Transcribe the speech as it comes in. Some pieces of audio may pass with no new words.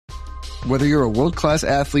Whether you're a world-class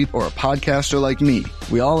athlete or a podcaster like me,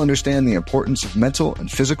 we all understand the importance of mental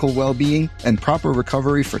and physical well-being and proper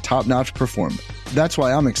recovery for top-notch performance. That's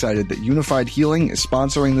why I'm excited that Unified Healing is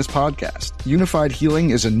sponsoring this podcast. Unified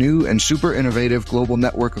Healing is a new and super innovative global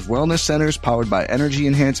network of wellness centers powered by Energy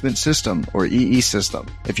Enhancement System, or EE System.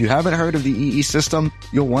 If you haven't heard of the EE System,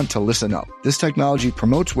 you'll want to listen up. This technology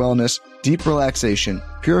promotes wellness, deep relaxation,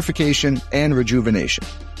 purification, and rejuvenation.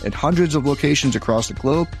 At hundreds of locations across the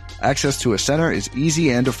globe, access to a center is easy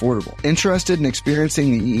and affordable. Interested in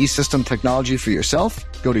experiencing the EE System technology for yourself?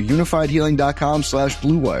 Go to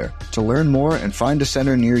unifiedhealing.com/bluewire to learn more and find a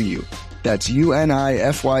center near you. That's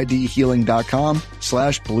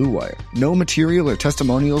unifydhealing.com/bluewire. No material or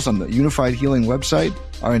testimonials on the Unified Healing website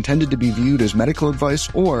are intended to be viewed as medical advice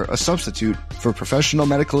or a substitute for professional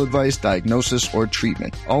medical advice, diagnosis, or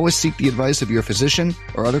treatment. Always seek the advice of your physician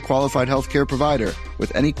or other qualified healthcare provider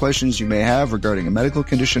with any questions you may have regarding a medical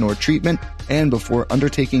condition or treatment and before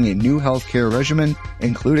undertaking a new healthcare regimen,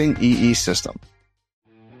 including EE System.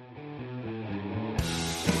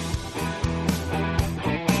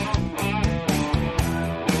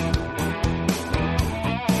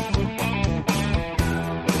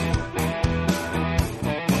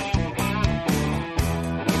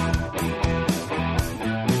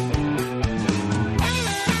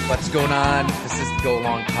 What's going on? This is the Go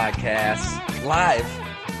Long Podcast, live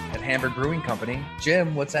at Hamburg Brewing Company.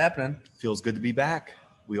 Jim, what's happening? Feels good to be back.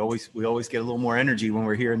 We always get a little more energy when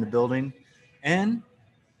we're here in the building, and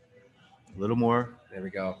a little more. There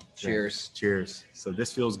we go. Cheers. Cheers. So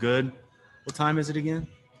this feels good. What time is it again?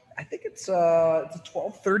 I think it's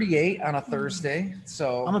 12:38 on a Thursday.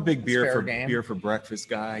 So I'm a big beer game. for breakfast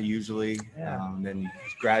guy usually. Yeah. Then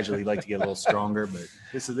gradually like to get a little stronger, but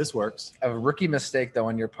this works. A rookie mistake though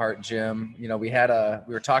on your part, Jim. You know, we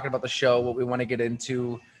were talking about the show, what we want to get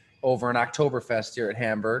into over an Oktoberfest here at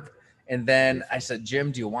Hamburg. And then I said,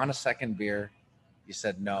 Jim, do you want a second beer? You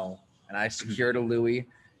said no. And I secured a Louis.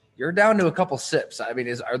 You're down to a couple sips. I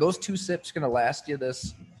mean, are those 2 sips going to last you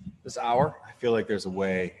this hour? I feel like there's a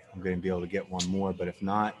way I'm going to be able to get one more, but if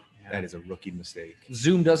not, that is a rookie mistake.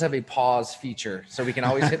 Zoom does have a pause feature, so we can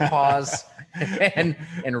always hit pause and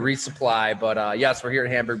resupply. But yes, we're here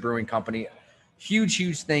at Hamburg Brewing Company.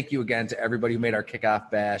 Huge thank you again to everybody who made our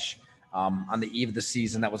kickoff bash on the eve of the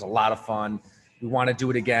season. That was a lot of fun. We want to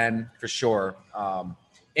do it again for sure.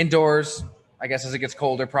 Indoors, I guess as it gets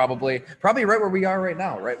colder, probably right where we are right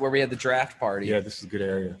now, right where we had the draft party. Yeah, this is a good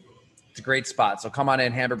area. It's a great spot. So come on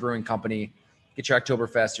in, Hamburg Brewing Company. Get your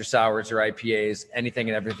Oktoberfest, your sours, your IPAs, anything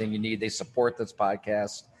and everything you need. They support this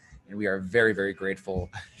podcast, and we are very, very grateful.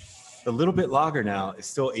 The Little Bit Lager now is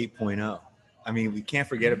still 8.0. I mean, we can't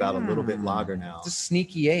forget about a Little Bit Lager now. It's a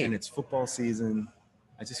sneaky 8. And it's football season.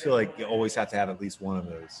 I just feel like you always have to have at least one of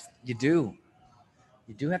those. You do.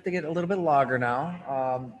 You do have to get a little bit lager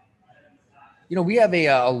now. We have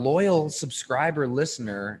a loyal subscriber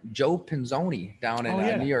listener, Joe Pinzoni, down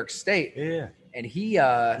in New York State. Yeah. And he's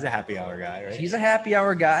a happy hour guy, right? He's a happy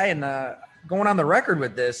hour guy. And going on the record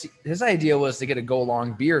with this, his idea was to get a Go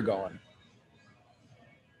Long beer going.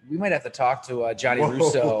 We might have to talk to Johnny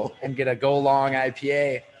Russo and get a Go Long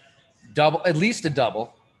IPA, at least a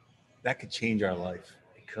double. That could change our life.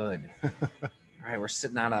 It could. All right, we're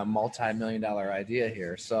sitting on a multi-million-dollar idea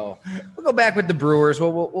here. So we'll go back with the Brewers.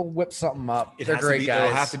 We'll whip something up. They're great guys.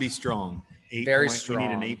 It'll have to be strong. Very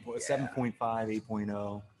strong. We need 7.5,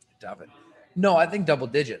 8.0. Dub it. No, I think double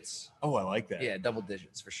digits. Oh, I like that. Yeah, double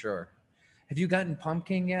digits for sure. Have you gotten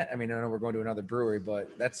pumpkin yet? I mean, I know we're going to another brewery,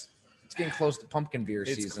 but it's getting close to pumpkin beer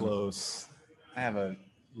season. It's close. I have a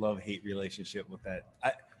love-hate relationship with that.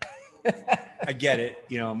 I get it.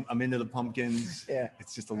 You know, I'm into the pumpkins. Yeah.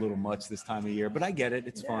 It's just a little much this time of year, but I get it.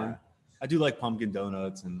 It's fun. I do like pumpkin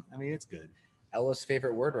donuts, and I mean, it's good. Ella's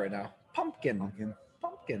favorite word right now. Pumpkin.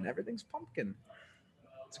 Everything's pumpkin.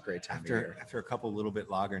 It's a great time of year. After a couple Little Bit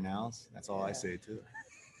Lager nows, that's all I say too.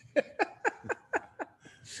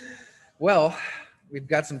 Well, we've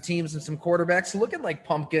got some teams and some quarterbacks looking like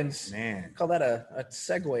pumpkins. Man, call that a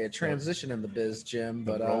segue, a transition in the biz, Jim.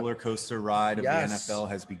 The roller coaster ride of the NFL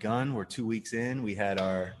has begun. We're 2 weeks in. We had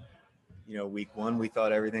our, week 1, we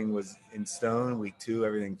thought everything was in stone. Week 2,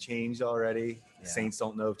 everything changed already. The Saints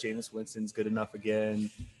don't know if Jameis Winston's good enough again.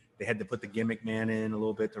 They had to put the gimmick man in a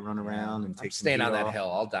little bit to run around and take. Staying on that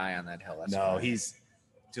hill. I'll die on that hill. That's fine. He's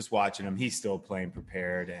just watching him. He's still playing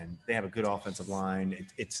prepared, and they have a good offensive line.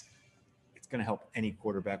 It's going to help any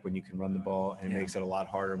quarterback when you can run the ball, and it makes it a lot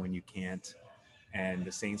harder when you can't. And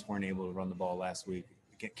the Saints weren't able to run the ball last week.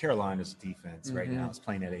 Carolina's defense right now is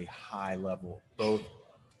playing at a high level, both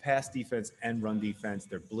pass defense and run defense.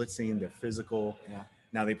 They're blitzing. They're physical. Yeah.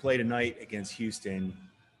 Now they play tonight against Houston.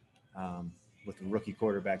 with the rookie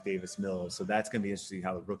quarterback Davis Mills. So that's going to be interesting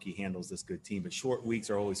how the rookie handles this good team. But short weeks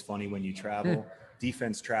are always funny when you travel.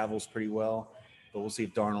 Defense travels pretty well, but we'll see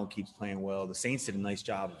if Darnold keeps playing well. The Saints did a nice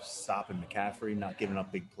job of stopping McCaffrey, not giving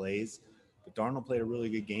up big plays. But Darnold played a really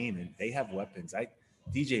good game, and they have weapons.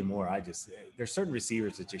 DJ Moore, there's certain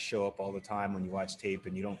receivers that just show up all the time when you watch tape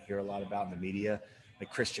and you don't hear a lot about in the media.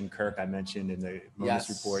 Like Christian Kirk, I mentioned in the bonus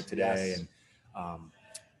report today. Yes.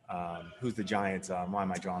 And who's the Giants? Why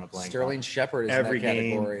am I drawing a blank? Sterling Shepard is every in that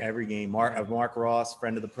game. category. Every game. Mark Ross,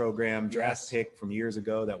 friend of the program, draft pick from years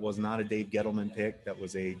ago. That was not a Dave Gettleman pick. That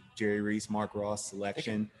was a Jerry Reese, Mark Ross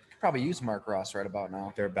selection. Could probably use Mark Ross right about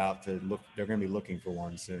now. They're going to be looking for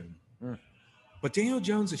one soon. But Daniel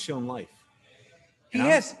Jones has shown life. He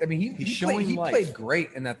has. I mean, he played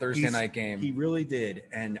great in that Thursday night game. He really did.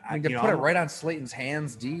 And I mean, to put it right on Slayton's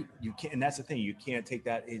hands deep. You can't, and that's the thing. You can't take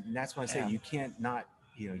that. And that's why I say you can't not.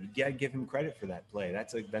 You got to give him credit for that play.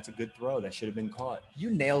 That's a good throw. That should have been caught.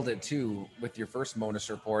 You nailed it too with your first Monis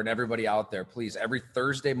report. And everybody out there, please, every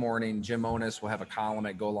Thursday morning, Jim Monis will have a column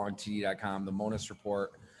at golongtd.com. The Monis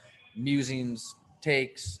report, musings,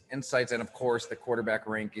 takes, insights, and of course the quarterback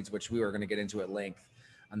rankings, which we are going to get into at length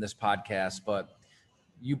on this podcast. But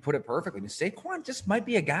you put it perfectly. I mean, Saquon just might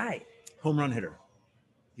be a guy. Home run hitter.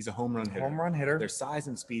 He's a home run hitter. Home run hitter. There's size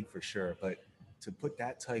and speed for sure, but to put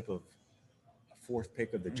that type of fourth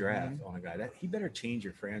pick of the draft on a guy, that he better change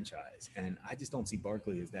your franchise. And I just don't see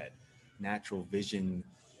Barkley as that natural vision,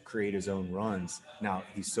 create his own runs. Now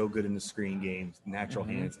he's so good in the screen game, natural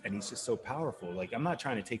hands, and he's just so powerful. Like, I'm not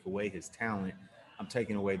trying to take away his talent. I'm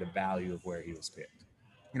taking away the value of where he was picked.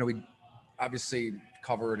 You know, we obviously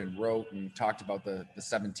covered and wrote and talked about the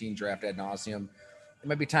 17 draft ad nauseum. It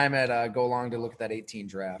might be time at Go Long to look at that 18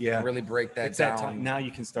 draft. Yeah. And really break that it's down. That time. Now you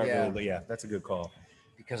can start really, that's a good call.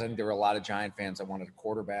 Because I think there were a lot of Giant fans that wanted a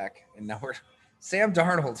quarterback. And now we're Sam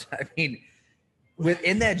Darnold. I mean,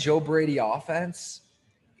 within that Joe Brady offense,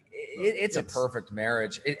 it's a perfect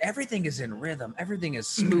marriage. Everything is in rhythm. Everything is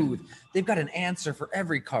smooth. They've got an answer for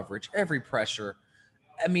every coverage, every pressure.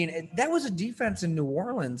 I mean, that was a defense in New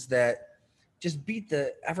Orleans that just beat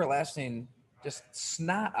the everlasting just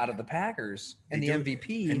snot out of the Packers and the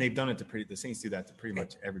MVP. And they've done it the Saints do that to pretty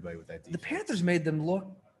much everybody with that defense. The Panthers made them look.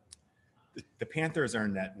 The Panthers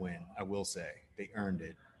earned that win, I will say. They earned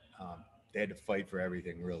it. They had to fight for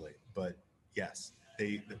everything, really. But, yes,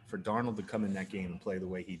 for Darnold to come in that game and play the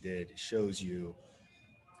way he did shows you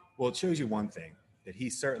 – well, it shows you one thing, that he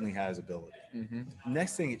certainly has ability. The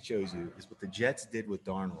next thing it shows you is what the Jets did with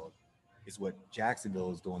Darnold is what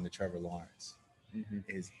Jacksonville is doing to Trevor Lawrence.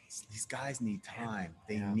 Is these guys need time.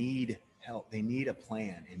 They need help. They need a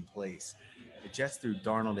plan in place. The Jets threw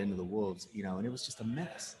Darnold into the wolves, and it was just a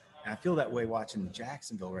mess. And I feel that way watching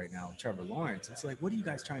Jacksonville right now with Trevor Lawrence. It's like, what are you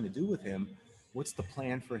guys trying to do with him? What's the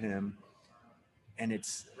plan for him? And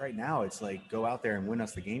it's right now, it's like, go out there and win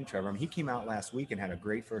us the game, Trevor. I mean, he came out last week and had a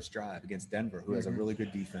great first drive against Denver, who has a really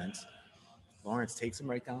good defense. Lawrence takes him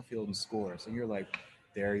right downfield and scores. And you're like,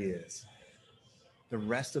 there he is. The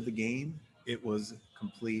rest of the game, it was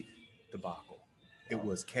complete debacle. It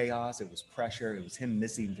was chaos. It was pressure. It was him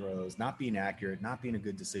missing throws, not being accurate, not being a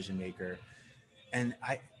good decision maker. And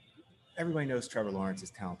everybody knows Trevor Lawrence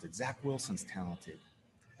is talented. Zach Wilson's talented.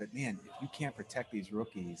 But, man, if you can't protect these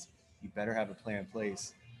rookies, you better have a plan in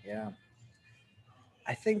place. Yeah.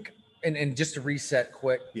 I think, and just to reset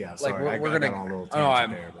quick. Yeah, sorry. We're going to.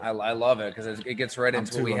 I love it because it gets right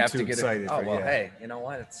into what we have to get. Hey, you know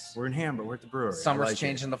what? We're in Hamburg. We're at the brewery. Summer's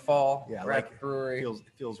changing the fall. Yeah, we're at the brewery. It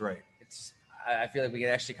feels right. I feel like we can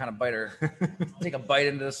actually kind of take a bite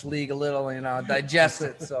into this league a little, digest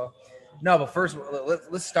it. So, no, but first,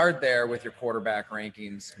 let's start there with your quarterback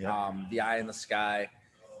rankings, the eye in the sky.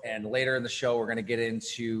 And later in the show, we're going to get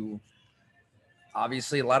into,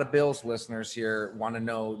 obviously, a lot of Bills listeners here want to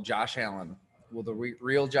know Josh Allen. Will the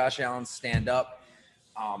real Josh Allen stand up?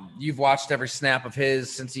 You've watched every snap of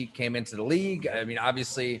his since he came into the league. I mean,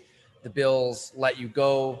 obviously, the Bills let you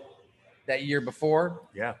go that year before.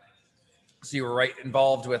 Yeah. So you were right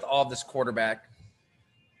involved with all of this quarterback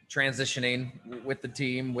transitioning with the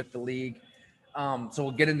team, with the league. So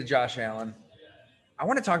we'll get into Josh Allen. I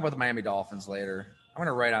want to talk about the Miami Dolphins later. I want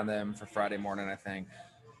to write on them for Friday morning, I think.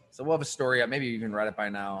 So we'll have a story up. Maybe you can write it by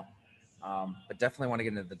now. But definitely want to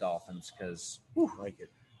get into the Dolphins because I like it.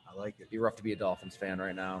 It'd be rough to be a Dolphins fan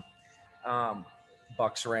right now.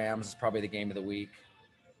 Bucks Rams is probably the game of the week.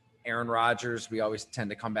 Aaron Rodgers, we always tend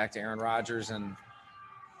to come back to Aaron Rodgers, and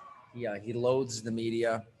he loads the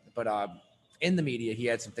media. But in the media, he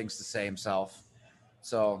had some things to say himself.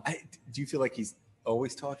 So do you feel like he's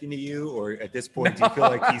always talking to you, or at this point do you feel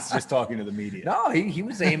like he's just talking to the media? No, he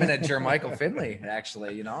was aiming at Jermichael Finley,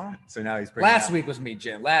 actually, you know. So now he's last week was me,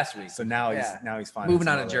 Jim. Last week. So now he's fine. Moving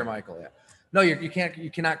on to Jermichael. Yeah. No, you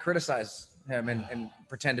cannot criticize him and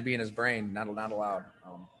pretend to be in his brain. Not allowed.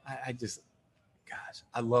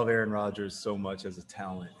 I love Aaron Rodgers so much as a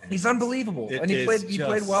talent. He's unbelievable, and he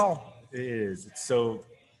played well. It is. It's so.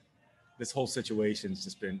 This whole situation's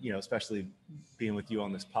just been, especially being with you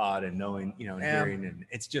on this pod and knowing, and hearing, and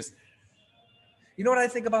it's just. You know what I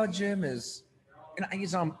think about Jim is, and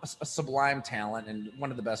he's a sublime talent and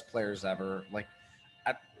one of the best players ever. Like,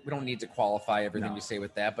 we don't need to qualify everything we say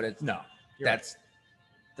with that, but that's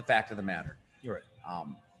the fact of the matter. You're right.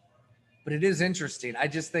 But it is interesting. I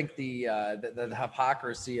just think the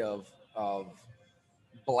hypocrisy of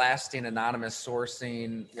blasting anonymous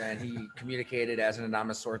sourcing when he communicated as an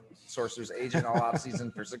anonymous sourcer's agent all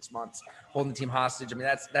offseason for 6 months, holding the team hostage. I mean,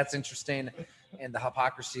 that's interesting. And the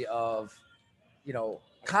hypocrisy of,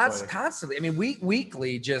 constantly, I mean,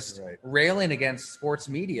 weekly just railing against sports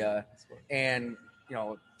media and,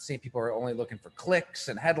 saying people are only looking for clicks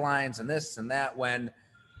and headlines and this and that, when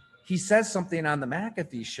he says something on the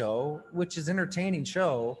McAfee show, which is an entertaining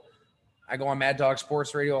show. I go on Mad Dog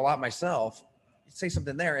Sports Radio a lot myself. You say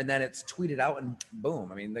something there, and then it's tweeted out, and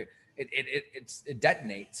boom. I mean, it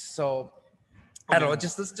detonates. So I don't know.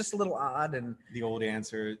 It's just a little odd. And the old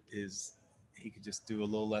answer is he could just do a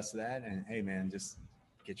little less of that, and hey, man, just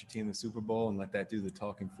get your team the Super Bowl and let that do the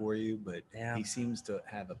talking for you. But he seems to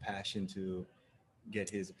have a passion to get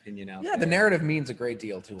his opinion out. Yeah, the narrative means a great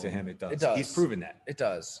deal to him. To him, it does. It does. He's proven that. It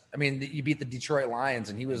does. I mean, you beat the Detroit Lions,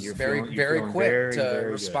 and he was very quick to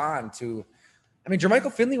respond to. I mean,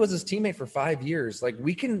 Jermichael Finley was his teammate for 5 years. Like,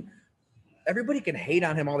 everybody can hate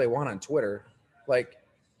on him all they want on Twitter. Like,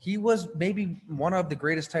 he was maybe one of the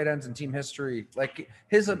greatest tight ends in team history. Like,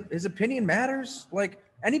 his opinion matters. Like,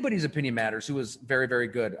 anybody's opinion matters who was very, very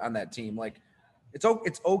good on that team. Like, it's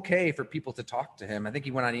okay for people to talk to him. I think he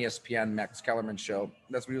went on ESPN, Max Kellerman's show.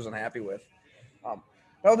 That's what he was unhappy with. But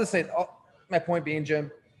I'll just say, my point being,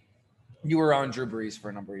 Jim, you were on Drew Brees for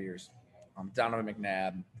a number of years. Donovan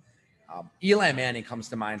McNabb. Eli Manning comes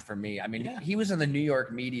to mind for me. I mean, he was in the New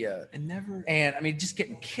York media and I mean, just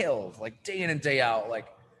getting killed like day in and day out. Like,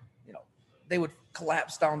 they would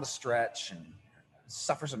collapse down the stretch and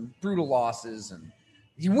suffer some brutal losses. And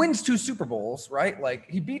he wins 2 Super Bowls, right? Like,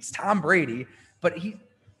 he beats Tom Brady, but he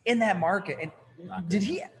in that market. And did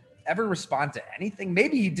he ever respond to anything?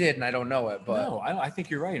 Maybe he did, and I don't know it. But no, I think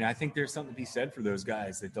you're right. And I think there's something to be said for those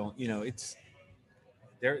guys that don't. It's.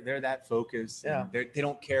 They're that focused. Yeah. They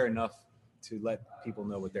don't care enough to let people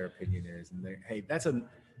know what their opinion is. And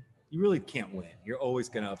you really can't win. You're always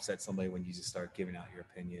going to upset somebody when you just start giving out your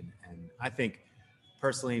opinion. And I think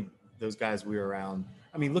personally, those guys we were around,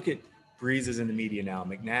 I mean, look at Breeze is in the media now.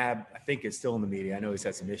 McNabb, I think, is still in the media. I know he's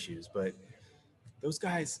had some issues, but those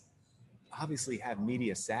guys obviously have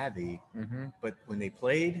media savvy, but when they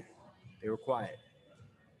played, they were quiet.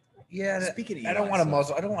 Yeah, speaking of Eli, I don't want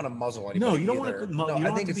to muzzle anybody. No, you don't either. want to.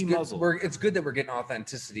 I think it's good. muzzled. It's good that we're getting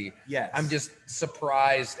authenticity. Yes. I'm just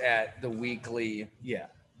surprised at the weekly. Yeah.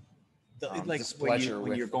 Like when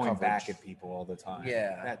you're going coverage. back at people all the time.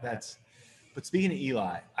 Yeah. That's. But speaking of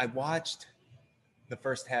Eli, I watched the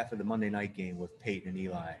first half of the Monday night game with Peyton and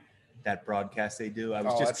Eli. That broadcast they do. I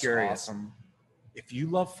was just curious. Awesome. If you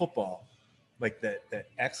love football, like the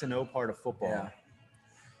X and O part of football,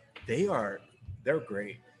 they're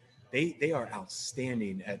great. They are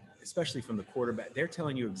outstanding at, especially from the quarterback. They're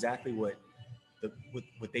telling you exactly what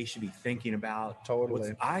they should be thinking about.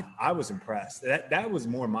 Totally. I was impressed. That was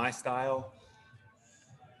more my style.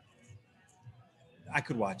 I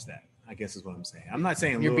could watch that, I guess is what I'm saying. I'm not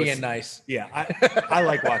saying you're Lewis, being nice. Yeah, I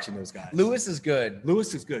like watching those guys. Lewis is good. He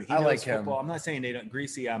I knows like football. him. I'm not saying they don't.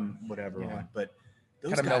 Greasy, I'm whatever on, but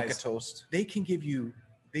those kind of milk a guys, toast. they can give you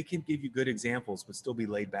good examples, but still be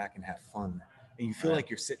laid back and have fun. And you feel like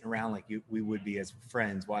you're sitting around like we would be as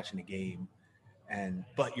friends watching a game,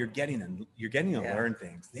 but you're getting to learn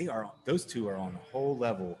things. Those two are on a whole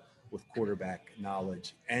level with quarterback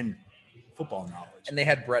knowledge and football knowledge. And they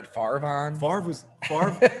had Brett Favre on. Favre,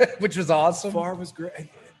 which was awesome. Favre was great.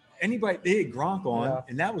 They had Gronk on,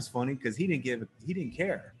 and that was funny because he didn't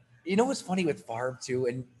care. You know what's funny with Favre too,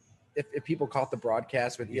 and if people caught the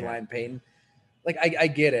broadcast with Eli and Payton, like I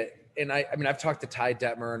get it. And I mean, I've talked to Ty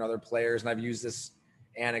Detmer and other players, and I've used this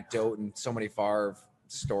anecdote in so many Favre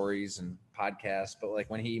stories and podcasts. But like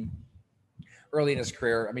when he, early in his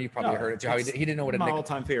career, I mean, you probably heard it too. How he didn't know what my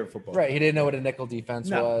all-time favorite football. Right, he didn't know what a nickel defense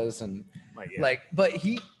was, and but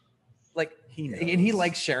like He knows. and he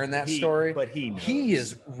likes sharing that story. But he knows. He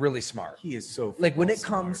is really smart. He is so Like when it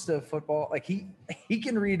football comes smart. to football, like he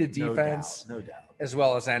can read a defense No doubt. as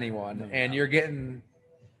well as anyone, No and doubt. you're getting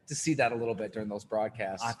to see that a little bit during those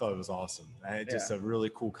broadcasts. I thought it was awesome. Just a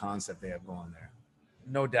really cool concept they have going there.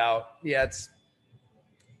 No doubt. Yeah,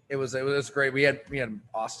 it was great. We had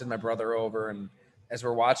Austin, my brother, over, and as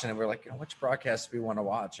we're watching it, we're like, which broadcast do we want to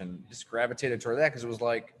watch? And just gravitated toward that because it's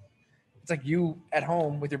like you at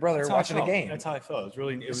home with your brother That's how watching I a felt. game. That's how I felt.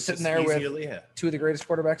 It was sitting just there easy with to, two of the greatest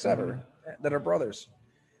quarterbacks ever that are brothers.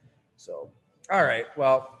 So, all right.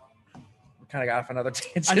 Well, we kind of got off another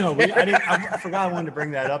tangent. I know. I forgot I wanted to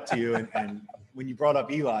bring that up to you, and when you brought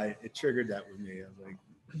up Eli, it triggered that with me. I was like,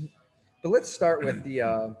 but let's start with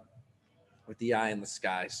the eye in the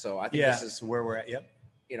sky. So I think this is where we're at. Yep.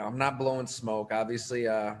 I'm not blowing smoke. Obviously,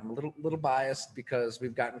 I'm a little biased because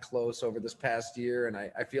we've gotten close over this past year, and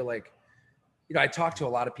I feel like, I talk to a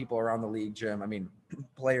lot of people around the league, Jim. I mean,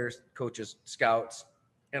 players, coaches, scouts,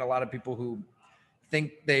 and a lot of people who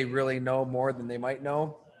think they really know more than they might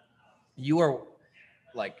know. You are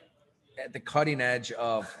like at the cutting edge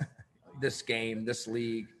of this game, this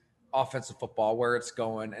league, offensive football, where it's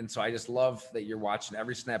going. And so I just love that you're watching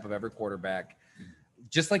every snap of every quarterback,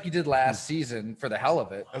 just like you did last season for the hell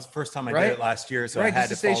of it. That was the first time I did it last year, so I had just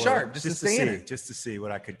to stay follow sharp, it, just to stay in it. just to see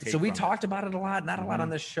what I could take. So we from talked about it a lot, not a lot on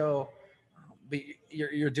this show, but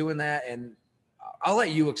you're doing that, and I'll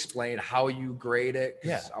let you explain how you grade it.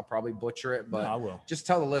 I'll probably butcher it, but I will. Just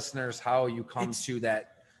tell the listeners how you come to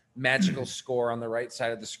that magical score on the right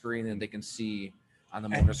side of the screen, and they can see on the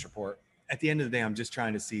Motus Report. At the end of the day, I'm just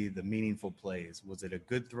trying to see the meaningful plays. Was it a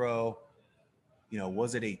good throw?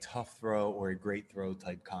 Was it a tough throw or a great throw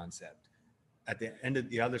type concept? At the end of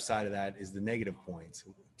the other side of that is the negative points.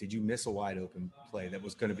 Did you miss a wide open play that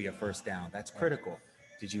was going to be a first down? That's critical.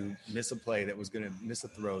 Did you miss a play that was going to miss a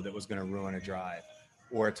throw that was going to ruin a drive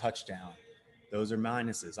or a touchdown? Those are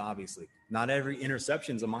minuses, obviously. Not every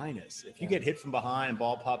interception's a minus. If you get hit from behind and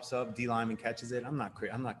ball pops up, D lineman catches it, I'm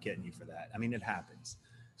not getting you for that. I mean, it happens.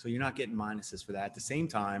 So you're not getting minuses for that. At the same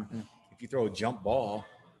time, if you throw a jump ball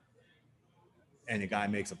and a guy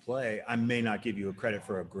makes a play, I may not give you a credit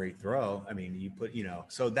for a great throw. I mean,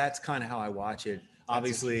 so that's kind of how I watch it.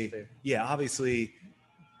 Obviously,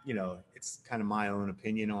 it's kind of my own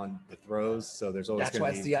opinion on the throws. So there's always that's why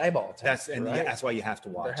it's the eyeball test. That's why you have to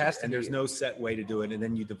watch it. And there's no set way to do it. And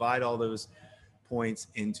then you divide all those points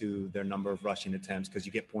into their number of rushing attempts because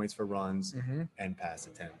you get points for runs and pass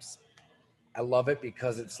attempts. I love it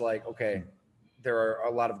because it's like, okay, there are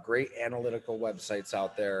a lot of great analytical websites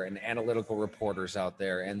out there and analytical reporters out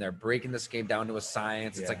there, and they're breaking this game down to a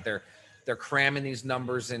science. It's like they're cramming these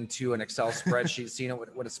numbers into an Excel spreadsheet, seeing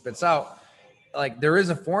what it spits out. Like there is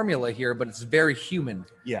a formula here, but it's very human.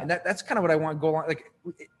 Yeah. And that's kind of what I want to go on. Like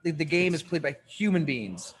the game is played by human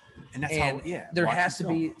beings. And that's there has to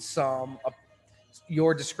be some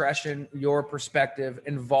your discretion, your perspective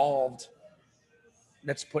involved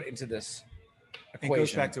that's put into this equation. It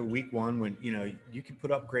goes back to week one when, you can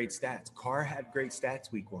put up great stats. Carr had great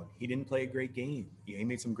stats week one. He didn't play a great game. He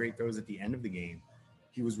made some great throws at the end of the game.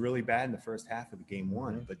 He was really bad in the first half of the game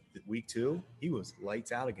one, but week two, he was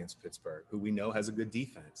lights out against Pittsburgh, who we know has a good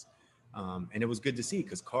defense. And it was good to see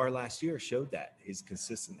because Carr last year showed that his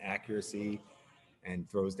consistent accuracy and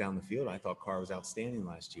throws down the field. I thought Carr was outstanding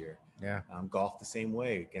last year. Yeah. Golf the same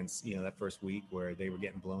way against, that first week where they were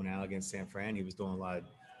getting blown out against San Fran. He was doing a lot of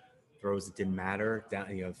throws that didn't matter.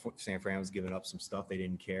 San Fran was giving up some stuff they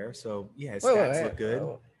didn't care. So his stats look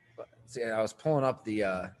good. See, I was pulling up the.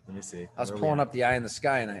 Let me see. I was pulling up the eye in the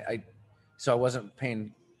sky, and so I wasn't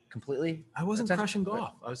paying completely. I wasn't crushing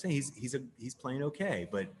Goff. I was saying he's playing okay,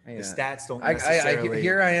 but the stats don't necessarily.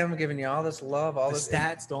 Here I am giving you all this love. All the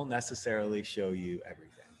stats don't necessarily show you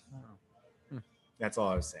everything. That's all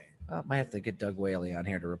I was saying. I might have to get Doug Whaley on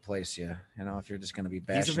here to replace you. If you're just going to be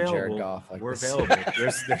bashing Jared Goff like we're this. available.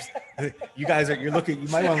 There's you guys are. You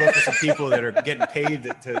might want to look for some people that are getting paid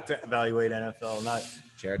to evaluate NFL, not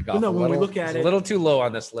Jared Goff. No, when we look at it, a little too low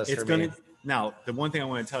on this list. It's going to now. The one thing I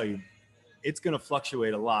want to tell you, it's going to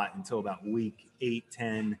fluctuate a lot until about week 8,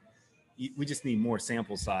 10. We just need more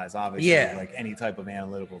sample size, obviously, like any type of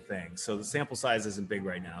analytical thing. So the sample size isn't big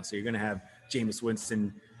right now. So you're going to have Jameis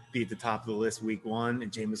Winston be at the top of the list week 1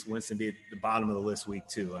 and Jameis Winston be at the bottom of the list week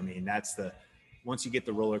 2. I mean, once you get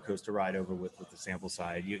the roller coaster ride over with the sample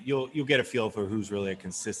size, you'll get a feel for who's really a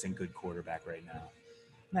consistent good quarterback right now.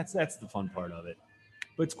 And that's the fun part of it.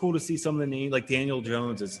 But it's cool to see some of the names, like Daniel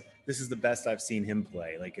Jones this is the best I've seen him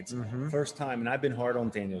play. Like it's first time, and I've been hard on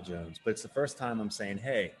Daniel Jones, but it's the first time I'm saying,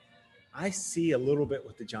 hey, I see a little bit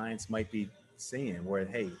what the Giants might be seeing, where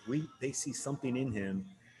hey, they see something in him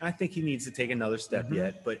I think he needs to take another step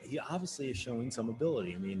yet, but he obviously is showing some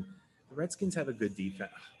ability. I mean, the Redskins have a good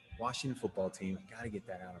defense. Washington football team, got to get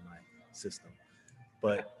that out of my system.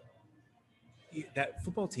 But that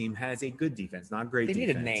football team has a good defense, not great They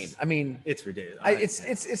defense. need a name. I mean, it's ridiculous.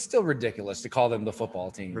 It's still ridiculous to call them the football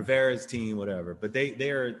team. Rivera's team, whatever. But they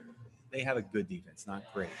have a good defense, not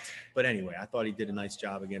great. But anyway, I thought he did a nice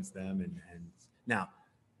job against them. And now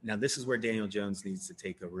this is where Daniel Jones needs to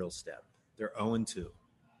take a real step. They're 0-2.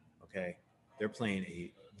 Okay, they're playing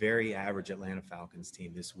a very average Atlanta Falcons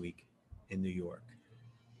team this week in New York.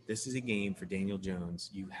 This is a game for Daniel Jones.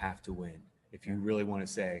 You have to win if you really want to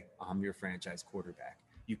say I'm your franchise quarterback.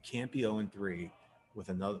 You can't be 0-3 with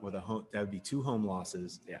a home. That would be 2 home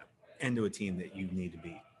losses. Yeah, and to a team that you need to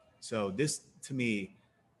beat. So this, to me,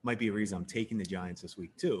 might be a reason I'm taking the Giants this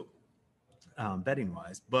week too, betting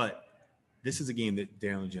wise. But this is a game that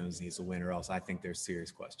Daniel Jones needs to win, or else I think there's serious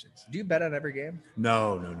questions. Do you bet on every game?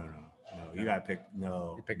 No. You gotta pick.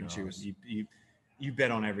 No, you pick and choose. You bet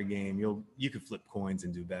on every game. You could flip coins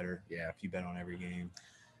and do better. Yeah, if you bet on every game.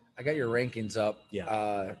 I got your rankings up.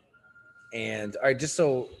 Yeah. And all right, just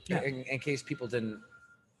so in case people didn't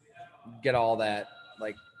get all that,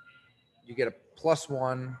 like you get a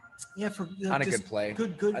 +1. Yeah, for on a good play,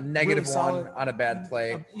 good, a -1 really solid, on a bad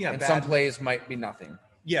play. And some plays might be nothing.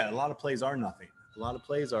 Yeah, a lot of plays are nothing. A lot of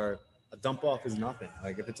plays are a dump off is nothing.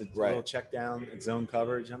 Like if it's a little check down, it's zone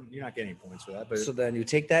coverage, you're not getting points for that. But so then you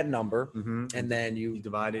take that number and then you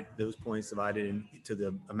divide it. Those points divided into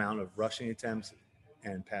the amount of rushing attempts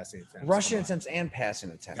and passing attempts. Rushing attempts and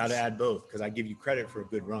passing attempts. Got to add both because I give you credit for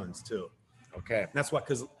good runs too. Okay, and that's why.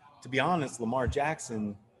 Because to be honest, Lamar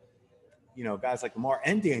Jackson, guys like Lamar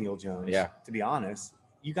and Daniel Jones. Yeah. To be honest,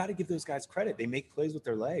 you got to give those guys credit. They make plays with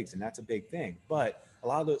their legs, and that's a big thing. But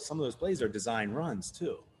some of those plays are design runs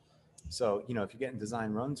too. So, if you're getting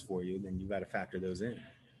design runs for you, then you got to factor those in.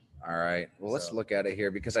 All right. Well, let's look at it here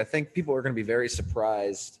because I think people are going to be very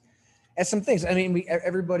surprised at some things. I mean,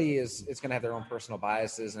 everybody is going to have their own personal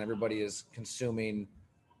biases, and everybody is consuming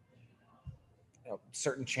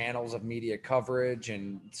certain channels of media coverage,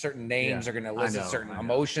 and certain names are going to elicit certain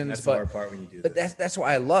emotions. That's the hard part when you do but that's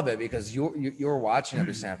why I love it, because you're watching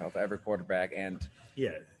every snap of every quarterback, and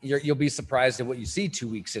you'll be surprised at what you see 2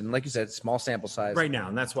 weeks in. Like you said, small sample size right now,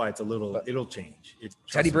 and that's why it's it'll change.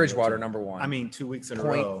 Teddy Bridgewater, number 1. I mean, 2 weeks in a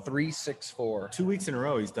row, 0.364. 2 weeks in a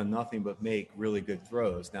row, he's done nothing but make really good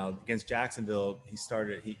throws. Now against Jacksonville, he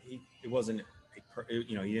started. It wasn't, he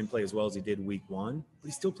didn't play as well as he did week 1, but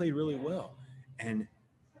he still played really well. And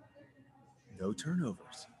no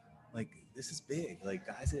turnovers. Like, this is big. Like,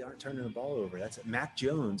 guys that aren't turning the ball over. Mac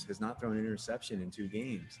Jones has not thrown an interception in 2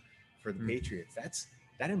 games for the Patriots.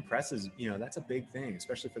 That impresses, that's a big thing,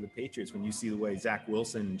 especially for the Patriots, when you see the way Zach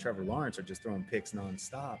Wilson and Trevor Lawrence are just throwing picks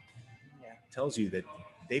nonstop. Yeah. It tells you that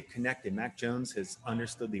they've connected. Mac Jones has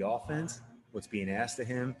understood the offense, what's being asked of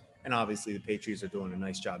him, and obviously the Patriots are doing a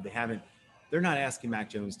nice job. They're not asking Mac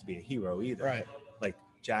Jones to be a hero either. Right. Like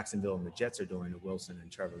Jacksonville and the Jets are doing to Wilson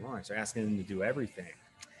and Trevor Lawrence. They're asking them to do everything.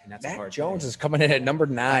 And that's Mac a hard Jones thing. is coming in at number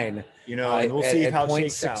 9. And we'll see how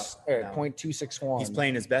it shakes out. At 0.261. He's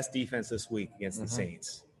playing his best defense this week against the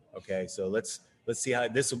Saints. Okay, so let's see how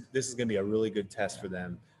this is going to be a really good test for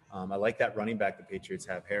them. I like that running back the Patriots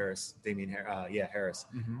have, Harris, Damian Harris.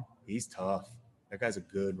 He's tough. That guy's a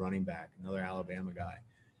good running back, another Alabama guy.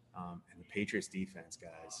 And the Patriots defense,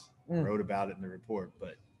 guys, I wrote about it in the report,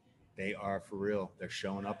 but they are for real. They're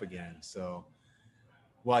showing up again. So,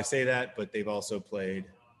 I say that, but they've also played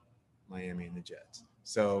Miami and the Jets.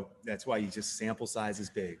 So that's why sample size is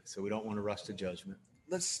big. So we don't want to rush to judgment.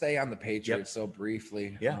 Let's stay on the Patriots so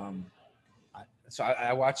briefly. Yeah. So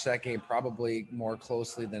I watched that game probably more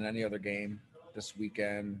closely than any other game this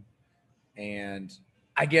weekend. And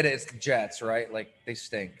I get it. It's the Jets, right? Like, they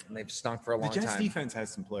stink, and they've stunk for a long time. The Jets defense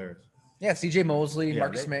has some players. Yeah, C.J. Mosley,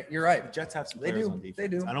 Marcus Smith. You're right. The Jets have some players on defense. They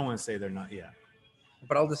do. I don't want to say they're not. Yeah.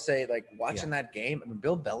 But I'll just say, like, watching that game, I mean,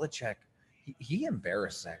 Bill Belichick, he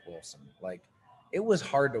embarrassed Zach Wilson. Like, it was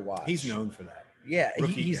hard to watch. He's known for that. Yeah,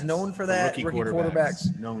 he's known for that. Rookie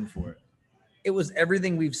quarterbacks. Known for it. It was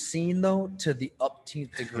everything we've seen, though, to the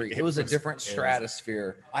upteenth degree. It was a different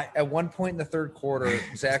stratosphere. At one point in the third quarter,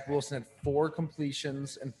 Zach Wilson had 4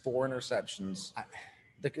 completions and 4 interceptions.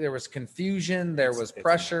 There was confusion. There was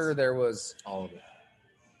pressure. There was all of it.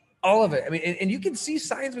 All of it. I mean, and you can see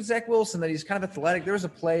signs with Zach Wilson that he's kind of athletic. There was a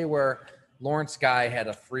play where Lawrence Guy had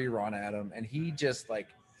a free run at him, and he just, like,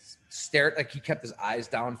 stared, like, he kept his eyes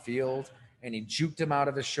downfield, and he juked him out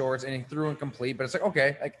of his shorts, and he threw incomplete. But it's like,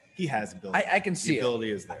 okay, like, he has ability. I can see the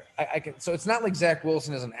ability is there. I can. So it's not like Zach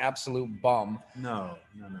Wilson is an absolute bum. No.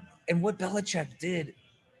 And what Belichick did,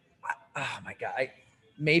 oh my God,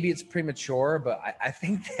 maybe it's premature, but I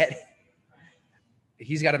think that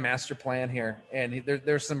he's got a master plan here, and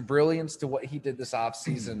there's some brilliance to what he did this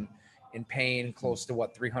offseason in paying close to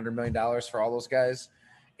 $300 million for all those guys,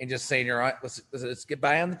 and just saying, "You're right, let's get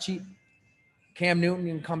by on the cheap. Cam Newton,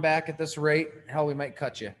 you can come back at this rate. Hell, we might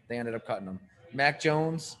cut you." They ended up cutting him. Mac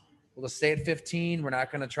Jones, we'll just stay at 15. We're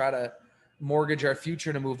not going to try to mortgage our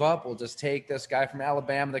future to move up. We'll just take this guy from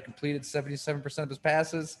Alabama that completed 77% of his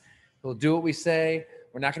passes. He'll do what we say.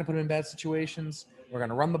 We're not going to put him in bad situations. We're going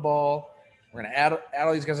to run the ball. We're going to add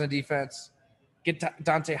all these guys on defense. Get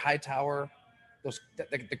Dante Hightower.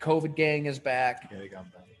 The COVID gang is back. Yeah, they got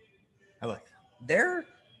him back. I like that.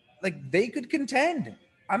 They could contend.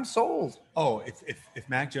 I'm sold. Oh, if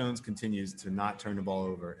Mac Jones continues to not turn the ball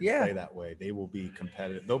over and play that way, they will be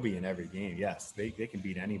competitive. They'll be in every game. Yes, they can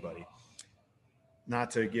beat anybody. Not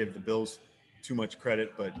to give the Bills too much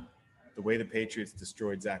credit, but the way the Patriots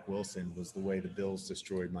destroyed Zach Wilson was the way the Bills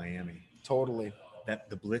destroyed Miami. Totally. That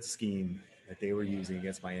the blitz scheme that they were using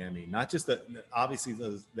against Miami, not just obviously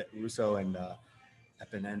the Russo and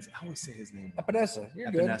Epinesa. I always say his name. Epinesa. You're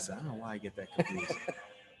Epinesa. good. I don't know why I get that confused.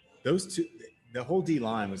 Those two, the whole D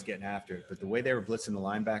line was getting after it, but the way they were blitzing the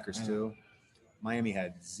linebackers too, Miami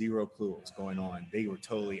had zero clue what was going on. They were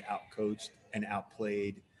totally outcoached and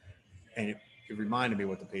outplayed, and it reminded me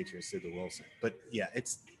what the Patriots did to Wilson. But yeah,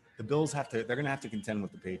 it's the Bills they're going to have to contend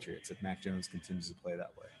with the Patriots if Mac Jones continues to play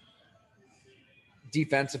that way.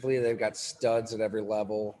 Defensively, they've got studs at every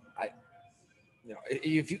level.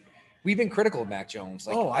 We've been critical of Mac Jones.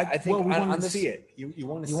 I think we want to see it. You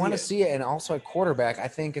want to see it, and also at quarterback, I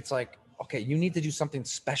think it's like, okay, you need to do something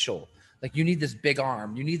special. Like, you need this big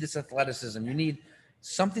arm, you need this athleticism, you need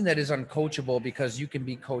something that is uncoachable because you can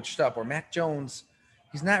be coached up. Or Mac Jones,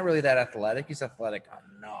 he's not really that athletic. He's athletic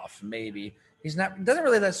enough, maybe. Doesn't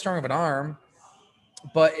really have that strong of an arm.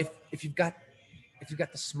 But if you've got the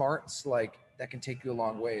smarts, like, that can take you a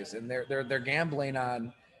long ways. And they're gambling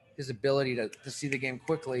on his ability to see the game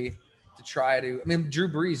quickly, to try to. I mean, Drew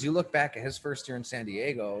Brees, you look back at his first year in San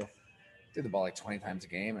Diego, threw the ball like 20 times a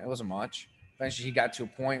game. It wasn't much. Eventually, he got to a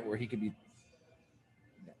point where he could be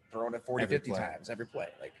throwing it 40, 50 times every play.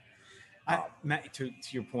 Matt, to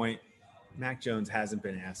your point, Mac Jones hasn't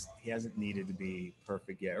been asked. He hasn't needed to be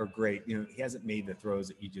perfect yet or great. He hasn't made the throws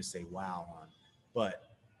that you just say wow on. But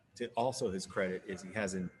to also his credit is he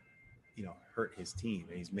hasn't, hurt his team,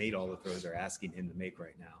 and he's made all the throws they're asking him to make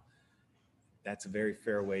right now. That's a very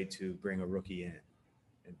fair way to bring a rookie in,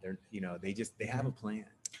 and they have a plan.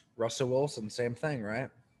 Russell Wilson, same thing, right?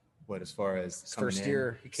 What, as far as his first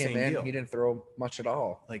year, he came in, he didn't throw much at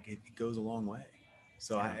all. Like, it goes a long way.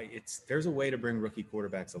 So there's a way to bring rookie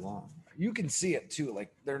quarterbacks along. You can see it too.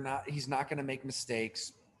 Like, he's not going to make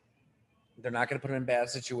mistakes. They're not going to put him in bad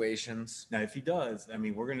situations. Now, if he does, I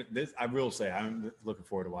mean, I will say I'm looking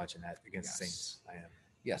forward to watching that against the Saints. I am.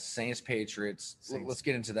 Yes, Saints, Patriots. Let's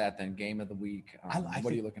get into that then. Game of the week.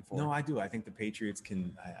 What are you looking for? No, I do. I think the Patriots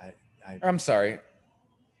can. I'm sorry.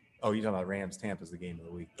 Oh, you're talking about Rams. Tampa's the game of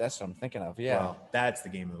the week. That's what I'm thinking of. Yeah. Well, that's the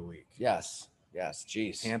game of the week. Yes.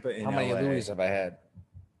 Jeez. Tampa in How many LA. Louis have I had?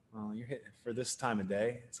 Well, you're hitting for this time of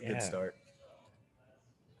day. It's a good start.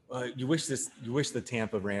 You wish the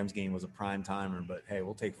Tampa Rams game was a prime timer, but hey,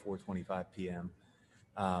 we'll take 4:25 p.m.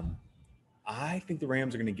 I think the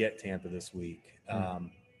Rams are going to get Tampa this week.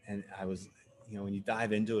 And I was, when you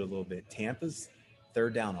dive into it a little bit, Tampa's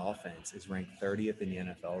third down offense is ranked 30th in the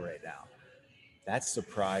NFL right now. That's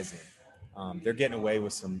surprising. They're getting away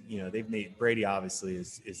with some, they've made Brady obviously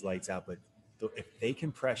is lights out, but if they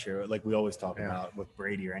can pressure, like we always talk about with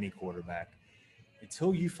Brady or any quarterback,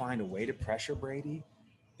 until you find a way to pressure Brady,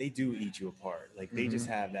 they do eat you apart. Like, they just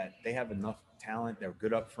have that. They have enough talent. They're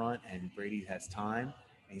good up front, and Brady has time,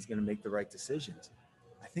 and he's going to make the right decisions.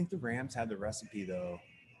 I think the Rams had the recipe, though.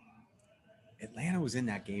 Atlanta was in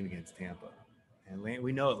that game against Tampa, and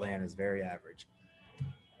we know Atlanta is very average.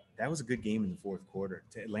 That was a good game in the fourth quarter.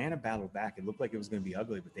 Atlanta battled back. It looked like it was going to be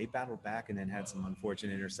ugly, but they battled back and then had some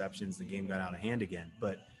unfortunate interceptions. The game got out of hand again.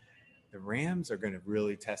 But the Rams are going to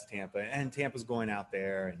really test Tampa, and Tampa's going out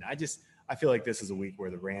there, and I feel like this is a week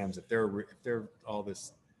where the Rams, if they're all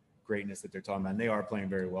this greatness that they're talking about, and they are playing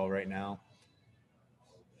very well right now,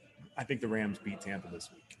 I think the Rams beat Tampa this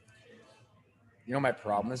week. My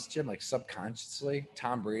problem is, Jim, like, subconsciously,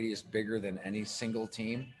 Tom Brady is bigger than any single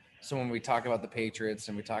team. So when we talk about the Patriots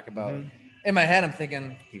and we talk about, in my head, I'm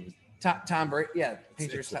thinking he was Tom Brady. Yeah,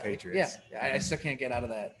 Patriots. It's the Patriots. Yeah, I still can't get out of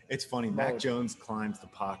that. It's funny. mode. Mac Jones climbs the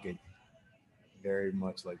pocket very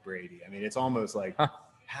much like Brady. I mean, it's almost like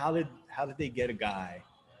how did they get a guy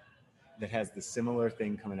that has the similar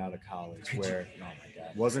thing coming out of college where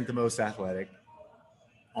wasn't the most athletic,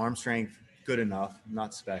 arm strength good enough,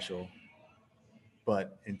 not special,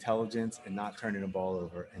 but intelligence and not turning the ball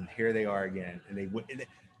over. And here they are again. And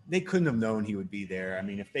they couldn't have known he would be there. I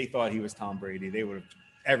mean, if they thought he was Tom Brady,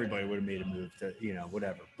 everybody would have made a move to,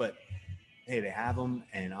 whatever. But hey, they have him.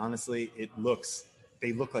 And honestly,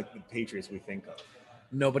 they look like the Patriots we think of.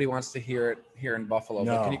 Nobody wants to hear it here in Buffalo.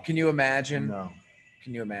 No. But can you imagine? No.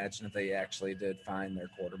 Can you imagine if they actually did find their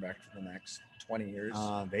quarterback for the next 20 years?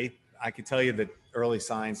 I could tell you that early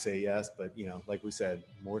signs say yes, but like we said,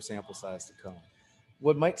 more sample size to come.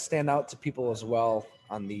 What might stand out to people as well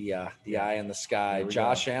on the eye in the sky,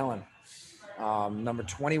 Josh Allen, number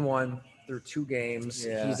 21 through 2 games.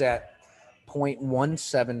 Yeah. He's at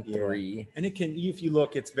 0.173. Yeah. And it can, if you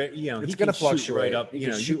look, it's very, it's going to fluctuate right up. He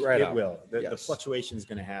can shoot right up. It will. The Yes. fluctuation is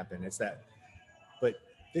going to happen. It's that. But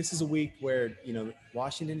this is a week where,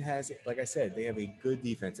 Washington has, like I said, they have a good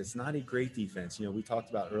defense. It's not a great defense. We talked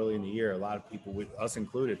about early in the year, a lot of people, us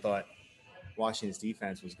included, thought Washington's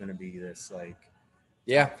defense was going to be this, like,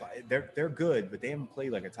 yeah, they're good, but they haven't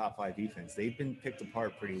played like a top 5 defense. They've been picked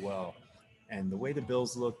apart pretty well. And the way the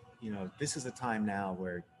Bills look, this is a time now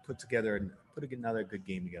where put another good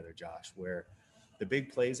game together, Josh, where the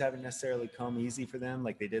big plays haven't necessarily come easy for them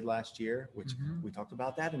like they did last year, which we talked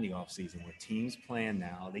about that in the offseason, where teams plan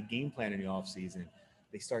now. They game plan in the offseason.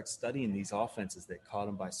 They start studying these offenses that caught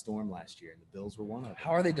them by storm last year, and the Bills were one of them.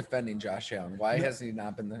 How are they defending Josh Allen? Why has he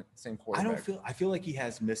not been the same quarterback? I feel like he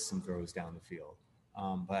has missed some throws down the field.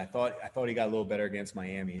 But I thought he got a little better against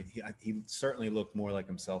Miami. He certainly looked more like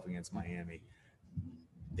himself against Miami.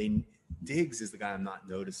 Diggs is the guy I'm not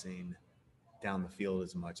noticing down the field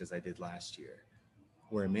as much as I did last year.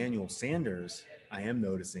 Where Emmanuel Sanders, I am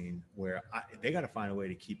noticing where they got to find a way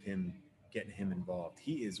to keep getting him involved.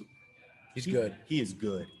 He's good. He is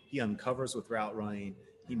good. He uncovers with route running.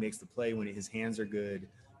 He makes the play when his hands are good.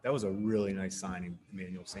 That was a really nice signing,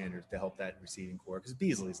 Emmanuel Sanders, to help that receiving core, because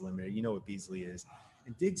Beasley's limited. You know what Beasley is.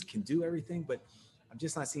 And Diggs can do everything, but I'm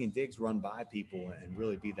just not seeing Diggs run by people and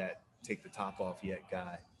really be that take the top off yet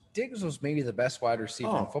guy. Diggs was maybe the best wide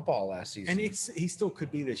receiver in football last season. And he still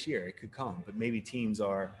could be this year. It could come, but maybe teams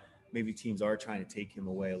are trying to take him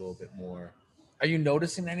away a little bit more. Are you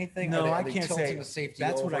noticing anything? No, I can't say the safety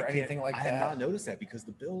that's over what anything like I that. have not noticed that, because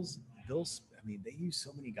the Bills, I mean, they use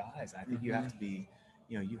so many guys. I think you have to be,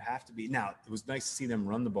 you have to be. Now, it was nice to see them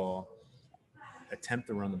run the ball, attempt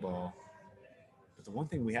to run the ball. But the one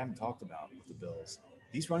thing we haven't talked about with the Bills,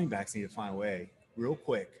 these running backs need to find a way real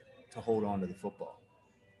quick to hold on to the football.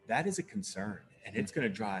 That is a concern, and it's going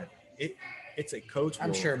to drive it. It's a coach.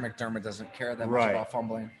 I'm sure McDermott doesn't care that much about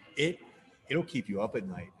fumbling. It'll keep you up at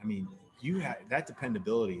night. I mean, that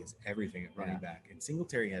dependability is everything at running back. And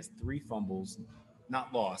Singletary has 3 fumbles,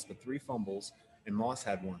 not lost, but 3 fumbles, and Moss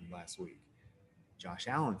had 1 last week. Josh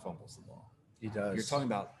Allen fumbles the ball. He does. You're talking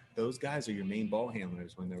about those guys are your main ball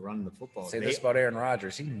handlers when they're running the football. Say this about Aaron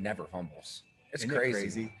Rodgers. He never fumbles. It's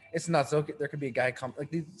crazy. It's nuts. There could be a guy come like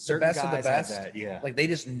the best of the best. Like they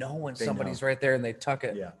just know when somebody's right there and they tuck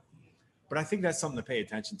it. Yeah. But I think that's something to pay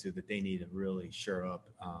attention to, that they need to really shore up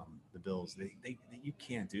the Bills. You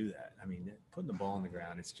can't do that. I mean, putting the ball on the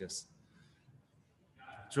ground, it's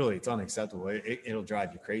unacceptable. It'll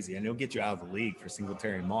drive you crazy, and it'll get you out of the league for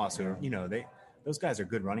Singletary and Moss, who those guys are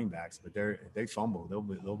good running backs, but they fumble.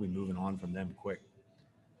 They'll be moving on from them quick.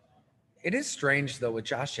 It is strange though with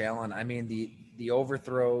Josh Allen. I mean, the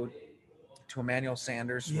overthrow to Emmanuel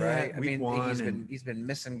Sanders, right? I mean, he's been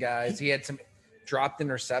missing guys. He had some dropped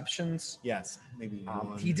interceptions. Yes, maybe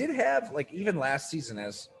he did have, like, even last season,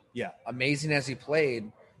 as amazing as he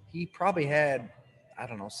played, he probably had, I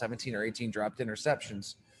don't know, 17 or 18 dropped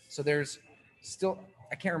interceptions. So there's still,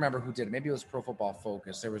 I can't remember who did it. Maybe it was Pro Football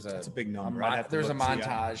Focus. There was that's a big number. There's a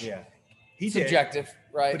montage. Yeah, he's subjective,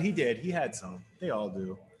 right? But he did. He had some. They all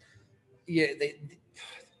do. Yeah,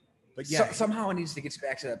 but yeah, somehow it needs to get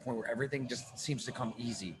back to that point where everything just seems to come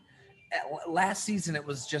easy. Last season, it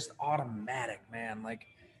was just automatic, man. Like,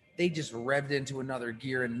 they just revved into another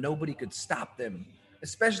gear and nobody could stop them,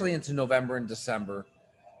 especially into November and December.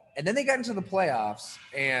 And then they got into the playoffs,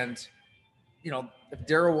 and, if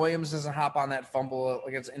Darrell Williams doesn't hop on that fumble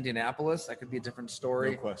against Indianapolis, that could be a different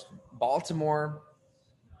story. No question. Baltimore,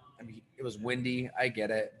 I mean, it was windy. I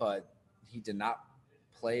get it, but he did not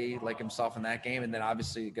play like himself in that game. And then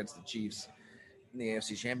obviously against the Chiefs in the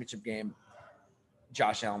AFC Championship game,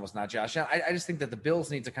 Josh Allen was not Josh Allen. I just think that the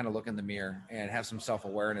Bills need to kind of look in the mirror and have some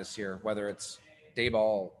self-awareness here, whether it's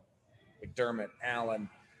Daboll, McDermott, Allen.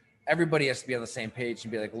 Everybody has to be on the same page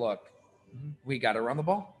and be like, look, we got to run the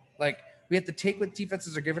ball. Like, we have to take what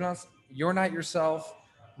defenses are giving us. You're not yourself.